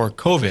long before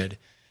COVID.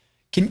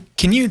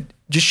 Can you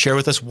just share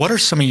with us what are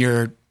some of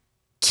your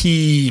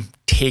key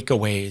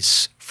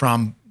takeaways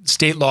from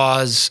state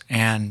laws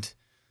and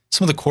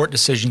some of the court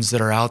decisions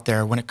that are out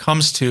there when it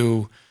comes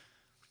to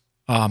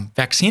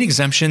vaccine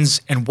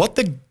exemptions and what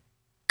the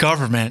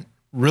government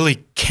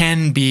really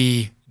can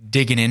be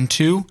digging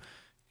into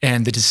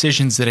and the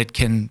decisions that it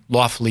can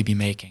lawfully be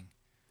making?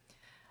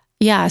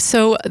 Yeah,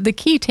 so the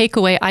key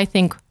takeaway, I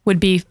think, would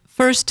be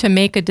first to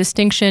make a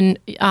distinction.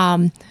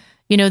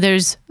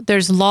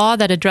 There's law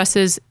that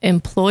addresses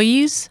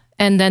employees,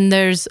 and then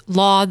there's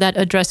law that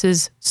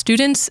addresses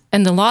students,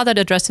 and the law that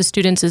addresses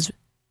students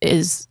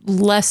is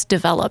less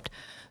developed.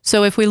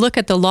 So if we look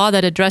at the law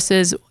that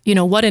addresses,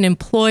 what an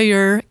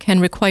employer can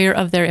require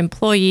of their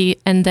employee,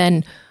 and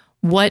then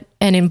what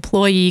an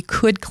employee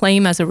could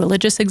claim as a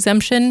religious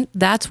exemption,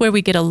 that's where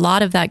we get a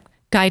lot of that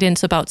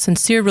guidance about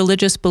sincere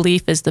religious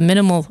belief is the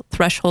minimal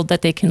threshold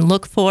that they can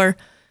look for.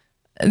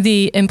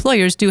 The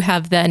employers do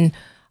have then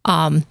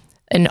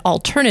an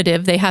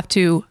alternative. They have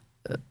to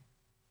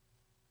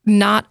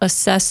not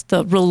assess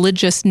the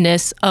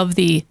religiousness of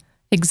the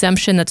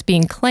exemption that's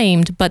being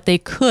claimed, but they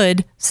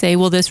could say,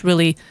 well, this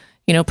really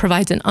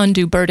provides an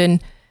undue burden.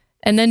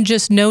 And then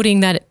just noting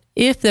that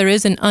if there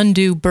is an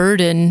undue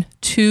burden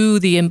to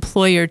the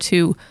employer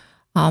to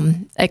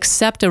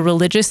accept a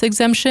religious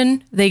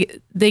exemption,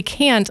 they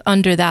can't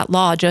under that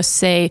law just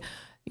say,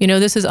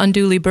 this is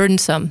unduly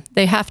burdensome.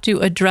 They have to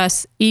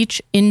address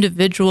each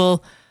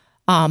individual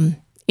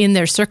in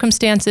their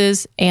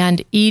circumstances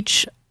and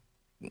each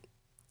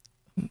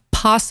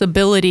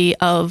possibility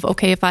of,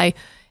 okay,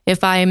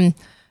 if I'm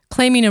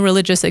claiming a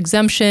religious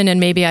exemption and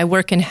maybe I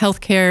work in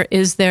healthcare,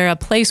 is there a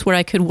place where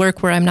I could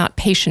work where I'm not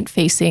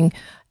patient-facing?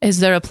 Is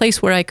there a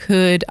place where I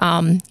could,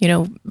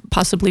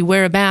 possibly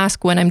wear a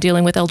mask when I'm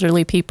dealing with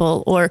elderly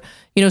people? Or,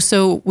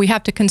 so we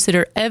have to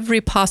consider every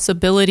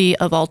possibility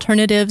of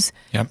alternatives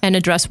and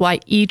address why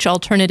each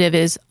alternative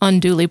is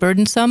unduly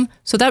burdensome.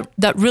 So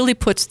that really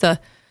puts the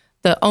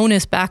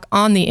onus back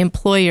on the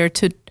employer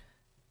to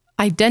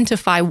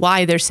identify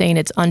why they're saying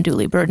it's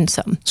unduly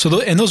burdensome. So,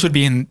 those would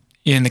be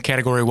in the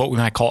category of what we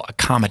might call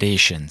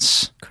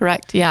accommodations.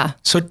 Correct, yeah.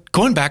 So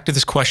going back to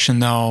this question,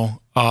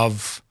 though,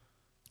 of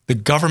the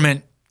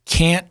government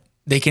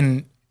they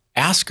can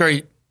ask,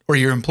 or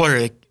your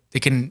employer, they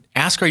can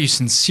ask, are you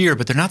sincere?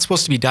 But they're not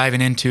supposed to be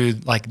diving into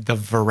like the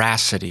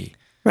veracity.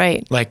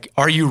 Right. Like,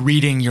 are you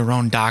reading your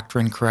own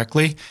doctrine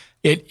correctly?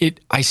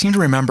 I seem to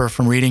remember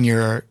from reading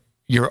your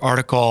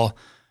article,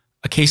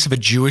 a case of a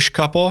Jewish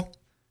couple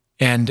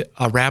and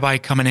a rabbi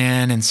coming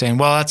in and saying,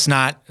 well, it's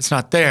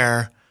not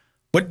there.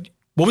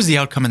 What was the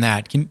outcome in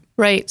that?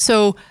 Right.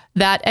 So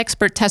that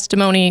expert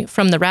testimony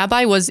from the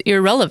rabbi was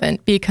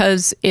irrelevant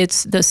because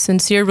it's the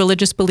sincere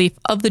religious belief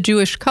of the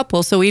Jewish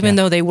couple. So even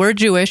though they were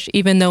Jewish,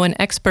 even though an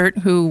expert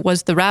who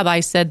was the rabbi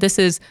said this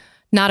is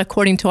not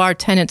according to our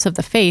tenets of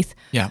the faith,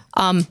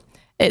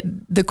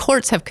 the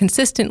courts have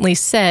consistently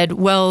said,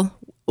 well,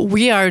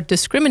 we are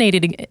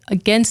discriminating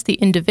against the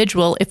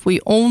individual if we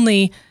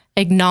only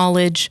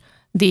acknowledge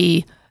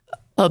the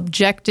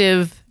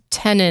objective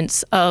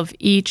tenets of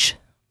each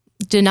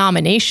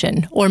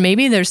denomination. Or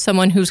maybe there's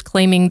someone who's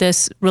claiming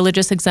this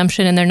religious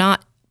exemption and they're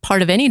not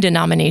part of any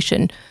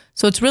denomination.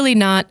 So it's really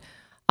not,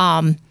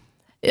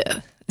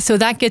 so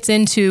that gets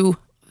into,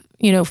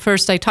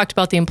 first I talked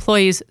about the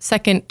employees,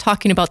 second,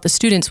 talking about the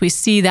students. We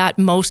see that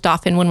most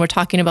often when we're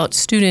talking about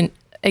student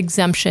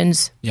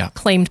exemptions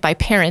claimed by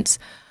parents.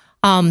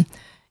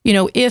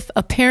 If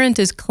a parent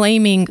is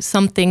claiming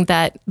something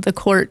that the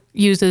court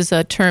uses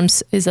a term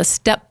is a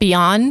step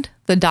beyond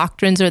the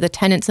doctrines or the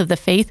tenets of the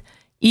faith,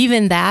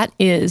 even that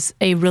is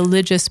a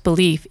religious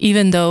belief,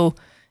 even though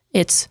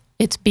it's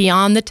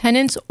beyond the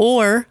tenets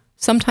or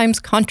sometimes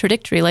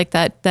contradictory, like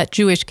that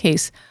Jewish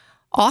case.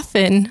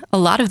 Often, a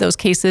lot of those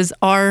cases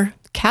are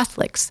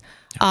Catholics.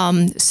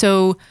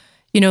 So,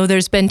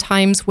 there's been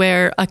times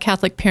where a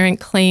Catholic parent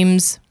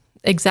claims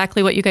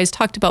exactly what you guys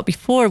talked about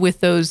before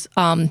with those,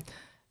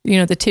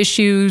 the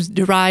tissues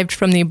derived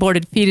from the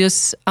aborted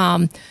fetus,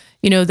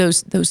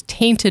 those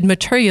tainted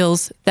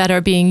materials that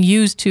are being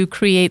used to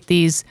create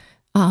these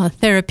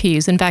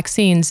therapies and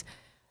vaccines.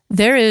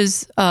 There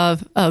is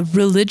a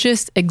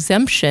religious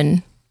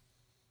exemption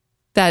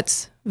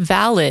that's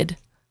valid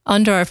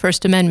under our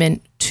First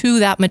Amendment to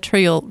that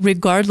material,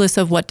 regardless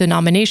of what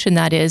denomination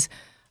that is.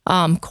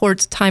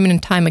 Courts time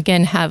and time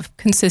again have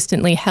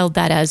consistently held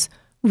that as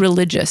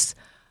religious.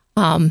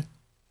 So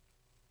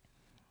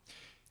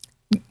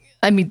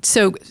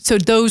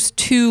those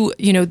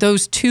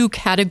two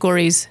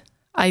categories,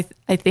 I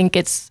think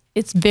it's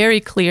very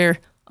clear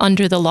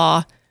under the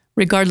law,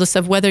 regardless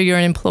of whether you're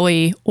an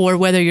employee or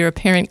whether you're a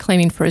parent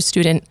claiming for a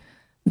student,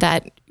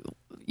 that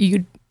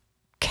you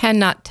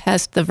cannot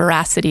test the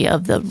veracity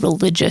of the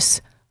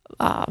religious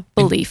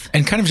belief.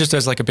 And kind of just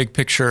as like a big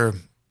picture,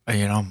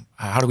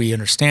 how do we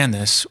understand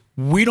this?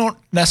 We don't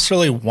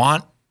necessarily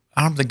want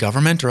the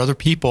government or other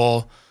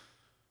people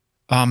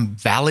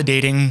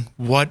validating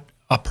what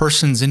a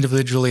person's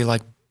individually,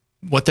 like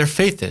what their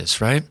faith is,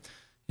 right?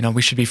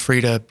 We should be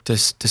free to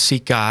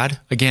seek God,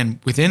 again,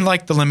 within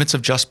like the limits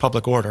of just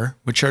public order,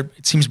 which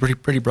it seems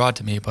pretty broad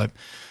to me, but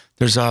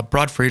there's a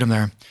broad freedom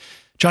there.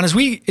 John, as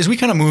we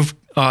kind of move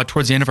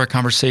towards the end of our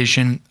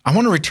conversation, I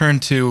want to return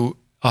to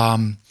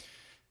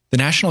the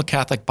National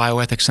Catholic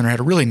Bioethics Center had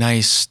a really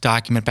nice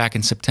document back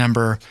in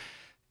September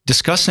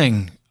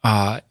discussing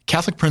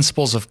Catholic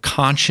principles of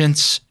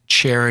conscience,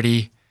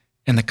 charity,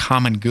 and the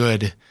common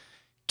good.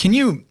 Can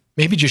you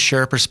maybe just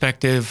share a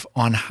perspective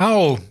on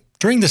how,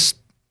 during this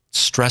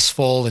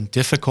stressful and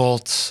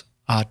difficult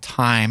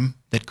time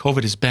that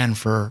COVID has been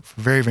for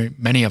very, very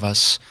many of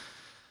us,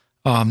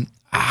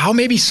 how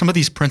maybe some of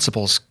these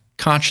principles,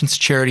 conscience,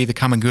 charity, the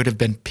common good, have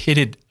been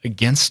pitted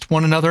against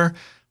one another,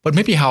 but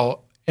maybe how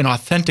an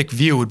authentic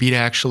view would be to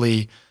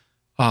actually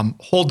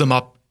hold them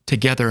up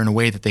together in a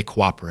way that they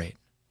cooperate?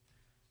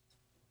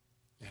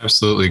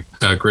 Absolutely.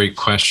 Great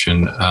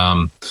question.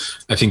 I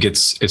think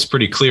it's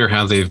pretty clear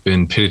how they've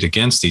been pitted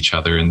against each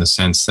other, in the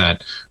sense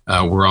that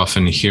we're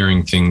often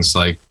hearing things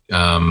like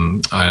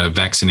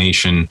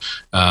vaccination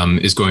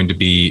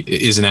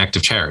is an act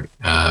of charity,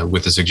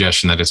 with the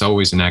suggestion that it's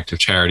always an act of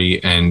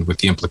charity, and with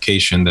the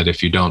implication that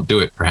if you don't do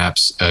it,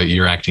 perhaps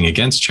you're acting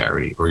against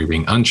charity or you're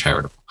being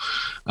uncharitable.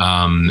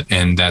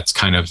 And that's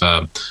kind of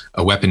a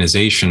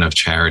weaponization of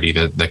charity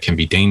that can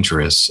be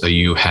dangerous.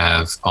 You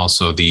have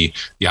also the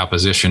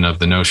opposition of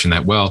the notion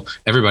that, well,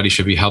 everybody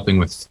should be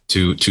helping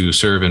to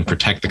serve and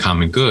protect the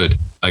common good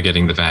by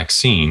getting the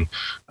vaccine,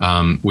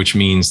 which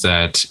means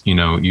that,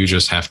 you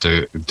just have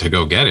to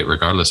go get it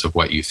regardless of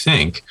what you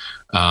think,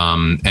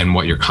 and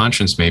what your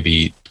conscience may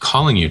be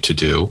calling you to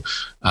do.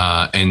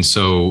 And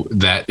so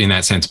that, in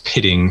that sense,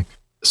 pitting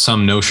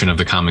some notion of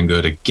the common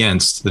good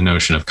against the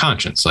notion of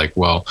conscience. Like,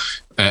 well,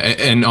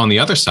 and on the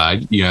other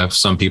side, you have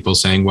some people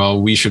saying,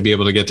 well, we should be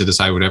able to get to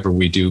decide whatever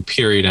we do,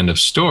 period, end of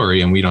story,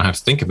 and we don't have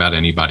to think about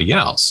anybody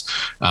else,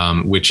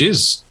 which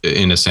is,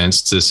 in a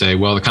sense, to say,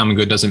 well, the common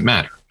good doesn't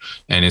matter,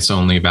 and it's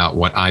only about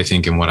what I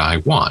think and what I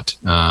want.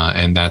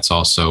 And that's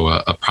also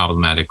a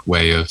problematic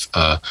way of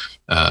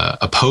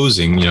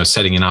opposing,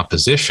 setting in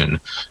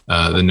opposition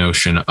the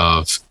notion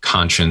of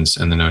conscience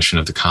and the notion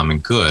of the common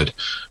good,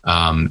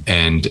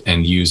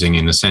 and using,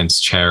 in a sense,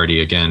 charity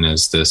again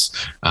as this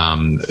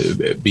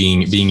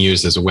being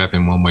used as a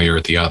weapon one way or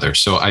the other.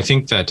 So I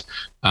think that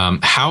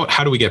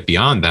how do we get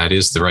beyond that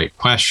is the right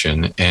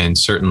question. And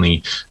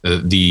certainly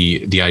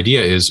the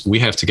idea is we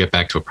have to get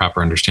back to a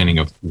proper understanding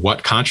of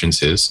what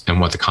conscience is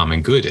and what the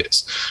common good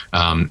is.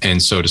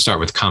 And so to start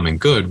with common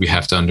good, we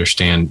have to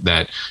understand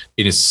that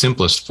in its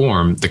simplest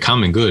form, the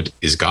common good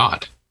is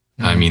God.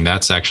 Mm-hmm. I mean,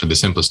 that's actually the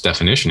simplest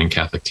definition in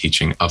Catholic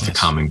teaching of the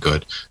common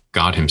good,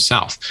 God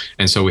himself.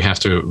 And so we have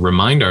to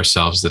remind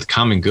ourselves that the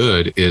common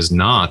good is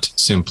not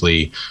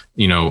simply,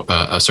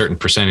 a certain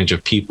percentage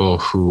of people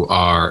who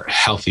are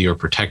healthy or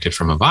protected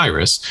from a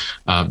virus.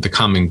 The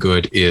common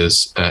good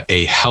is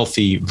a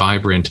healthy,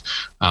 vibrant,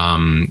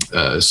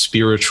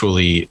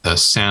 spiritually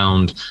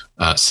sound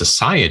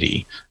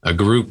society,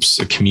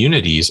 groups,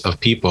 communities of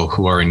people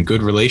who are in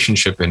good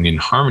relationship and in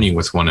harmony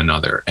with one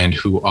another, and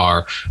who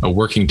are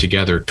working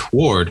together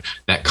toward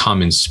that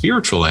common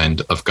spiritual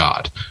end of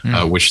God,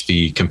 which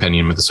the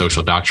Compendium of the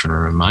Social Doctrine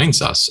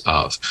reminds us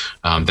of,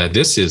 that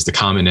this is the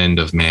common end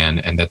of man,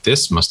 and that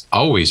this must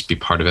always be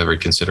part of every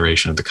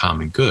consideration of the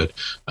common good,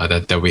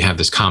 that we have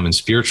this common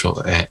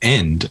spiritual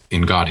end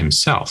in God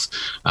himself,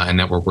 and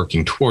that we're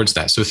working towards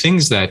that. So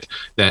things that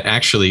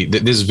actually,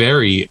 this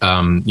very,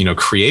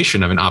 creation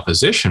of an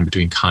opposition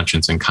between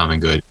conscience and common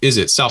good is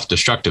itself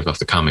destructive of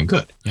the common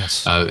good.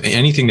 Yes.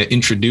 Anything that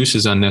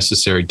introduces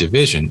unnecessary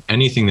division,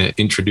 anything that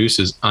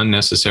introduces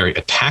unnecessary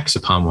attacks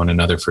upon one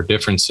another for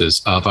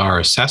differences of our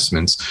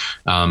assessments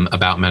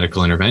about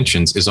medical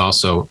interventions is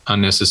also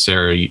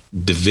unnecessary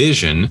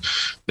division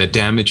that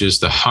damages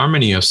the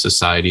harmony of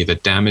society,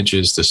 that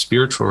damages the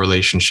spiritual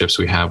relationships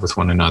we have with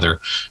one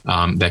another,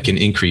 that can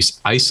increase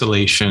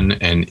isolation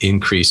and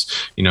increase,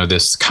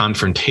 this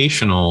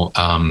confrontational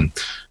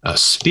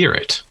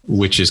spirit,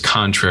 which is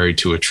contrary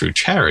to a true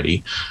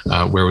charity,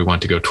 where we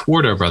want to go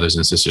toward our brothers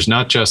and sisters,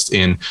 not just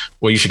in,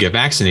 well, you should get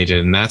vaccinated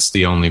and that's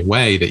the only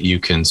way that you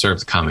can serve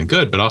the common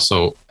good, but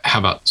also how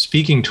about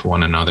speaking to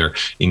one another,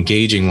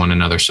 engaging one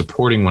another,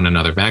 supporting one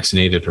another,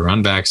 vaccinated or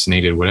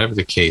unvaccinated, whatever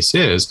the case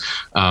is,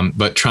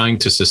 but trying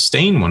to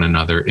sustain one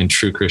another in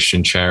true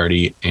Christian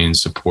charity and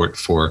support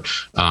for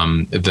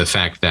the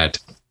fact that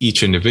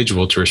each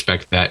individual, to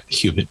respect that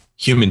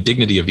human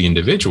dignity of the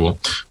individual,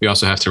 we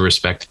also have to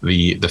respect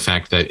the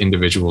fact that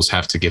individuals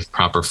have to give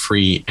proper,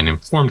 free, and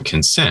informed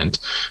consent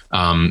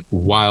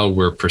while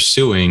we're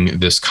pursuing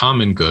this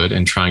common good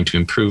and trying to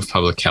improve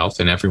public health,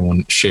 and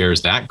everyone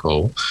shares that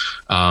goal.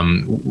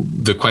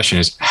 The question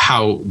is,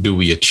 how do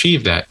we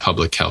achieve that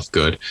public health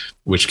good,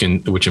 which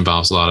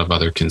involves a lot of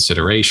other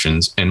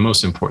considerations, and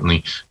most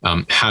importantly,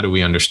 how do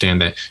we understand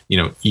that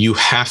you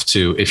have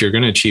to, if you're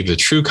going to achieve the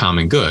true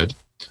common good,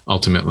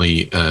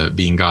 ultimately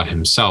being God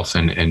himself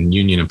and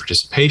union and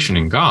participation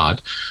in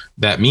God,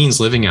 that means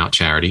living out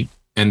charity,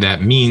 and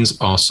that means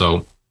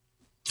also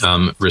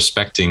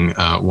respecting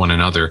one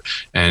another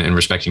and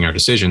respecting our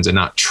decisions, and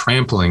not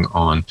trampling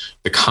on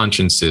the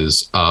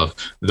consciences of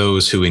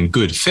those who in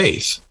good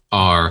faith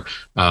are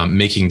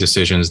making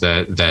decisions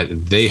that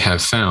they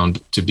have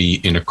found to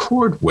be in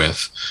accord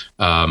with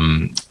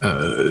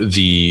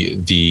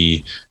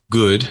the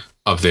good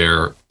of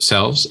their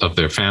selves, of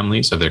their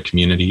families, of their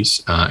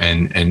communities,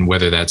 and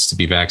whether that's to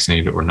be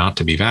vaccinated or not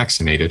to be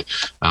vaccinated,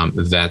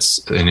 that's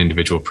an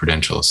individual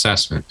prudential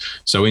assessment.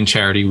 So in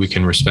charity, we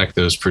can respect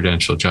those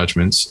prudential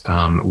judgments.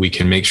 We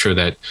can make sure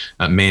that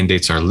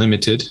mandates are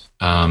limited,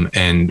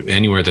 and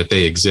anywhere that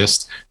they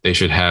exist, they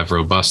should have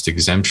robust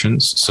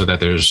exemptions so that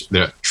there's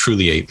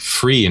truly a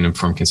free and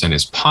informed consent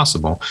is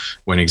possible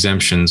when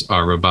exemptions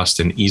are robust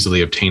and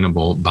easily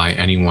obtainable by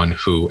anyone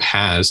who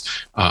has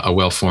a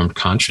well-formed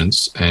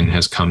conscience and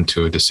has come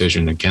to a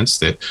decision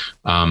against it,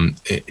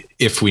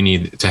 if we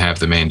need to have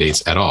the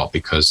mandates at all,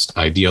 because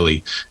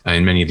ideally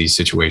in many of these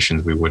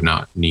situations, we would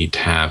not need to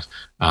have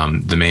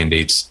the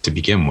mandates to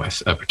begin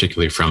with,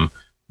 particularly from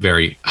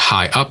very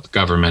high up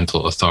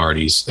governmental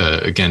authorities.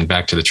 Again,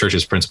 back to the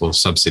church's principle of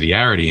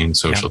subsidiarity in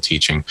social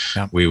teaching,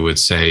 we would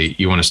say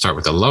you want to start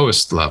with the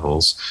lowest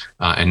levels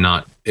and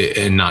not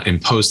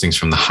impose things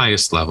from the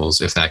highest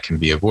levels if that can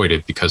be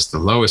avoided, because the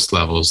lowest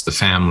levels, the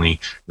family,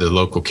 the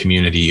local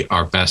community,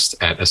 are best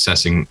at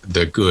assessing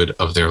the good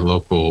of their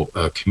local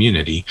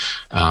community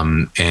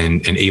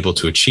and able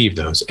to achieve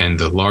those. And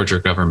the larger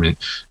government,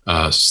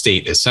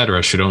 state, et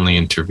cetera, should only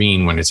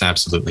intervene when it's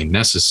absolutely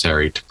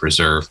necessary to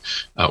preserve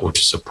or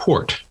to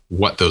support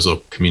what those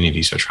local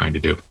communities are trying to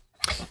do.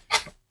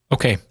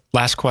 Okay,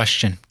 last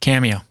question.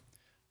 Cameo,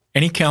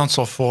 any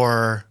counsel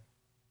for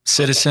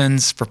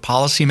citizens, for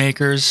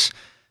policymakers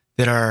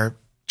that are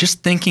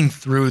just thinking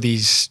through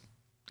these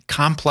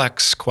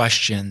complex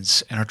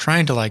questions and are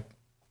trying to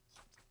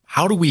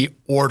how do we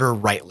order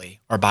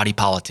rightly our body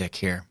politic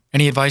here?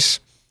 Any advice?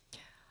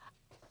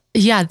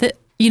 Yeah,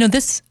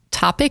 this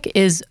topic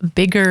is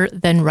bigger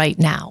than right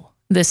now.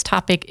 This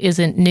topic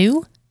isn't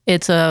new.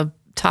 It's a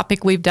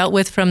topic we've dealt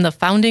with from the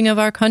founding of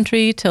our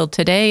country till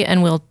today,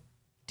 and we'll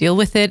deal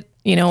with it,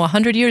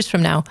 100 years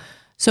from now.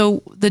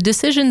 So the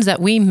decisions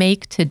that we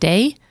make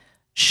today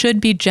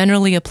should be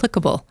generally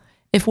applicable.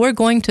 If we're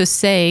going to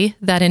say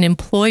that an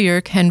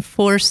employer can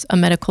force a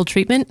medical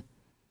treatment,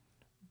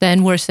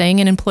 then we're saying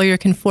an employer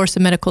can force a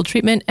medical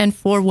treatment, and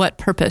for what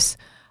purpose?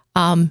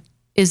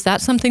 Is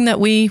that something that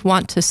we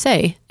want to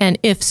say? And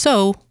if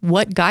so,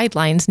 what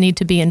guidelines need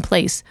to be in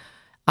place?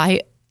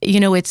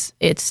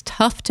 It's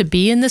tough to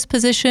be in this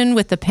position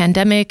with the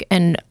pandemic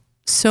and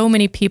so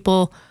many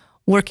people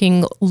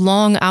working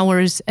long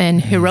hours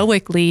and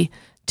heroically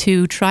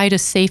to try to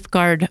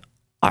safeguard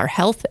our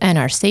health and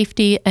our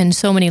safety, and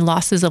so many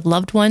losses of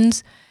loved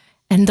ones.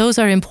 And those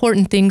are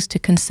important things to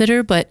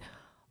consider. But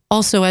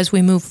also, as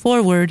we move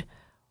forward,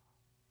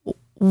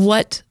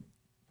 what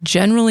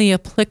generally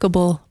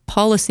applicable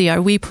policy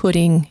are we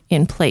putting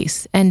in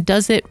place? And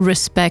does it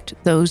respect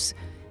those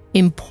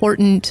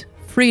important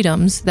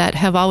freedoms that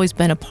have always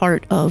been a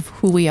part of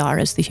who we are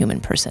as the human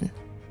person?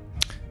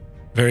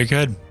 Very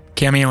good.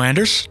 Cameo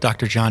Anders,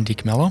 Dr. John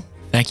DiCamillo,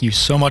 thank you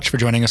so much for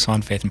joining us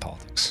on Faith and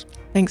Politics.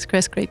 Thanks,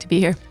 Chris. Great to be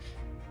here.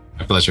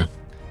 My pleasure.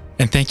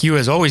 And thank you,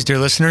 as always, dear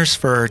listeners,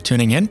 for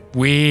tuning in.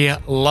 We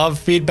love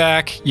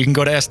feedback. You can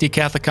go to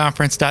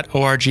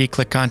sdcatholicconference.org,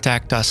 click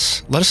Contact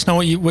Us. Let us know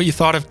what you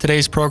thought of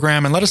today's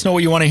program, and let us know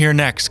what you want to hear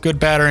next, good,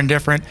 bad, or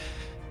indifferent.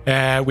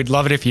 We'd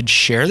love it if you'd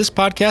share this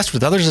podcast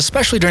with others,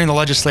 especially during the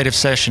legislative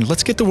session.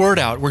 Let's get the word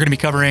out. We're going to be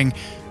covering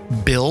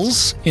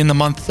bills in the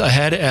month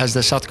ahead, as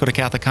the South Dakota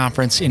Catholic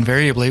Conference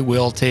invariably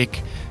will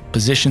take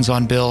positions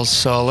on bills.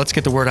 So let's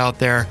get the word out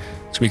there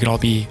so we can all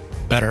be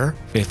better,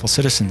 faithful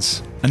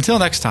citizens. Until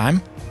next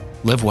time,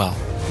 live well.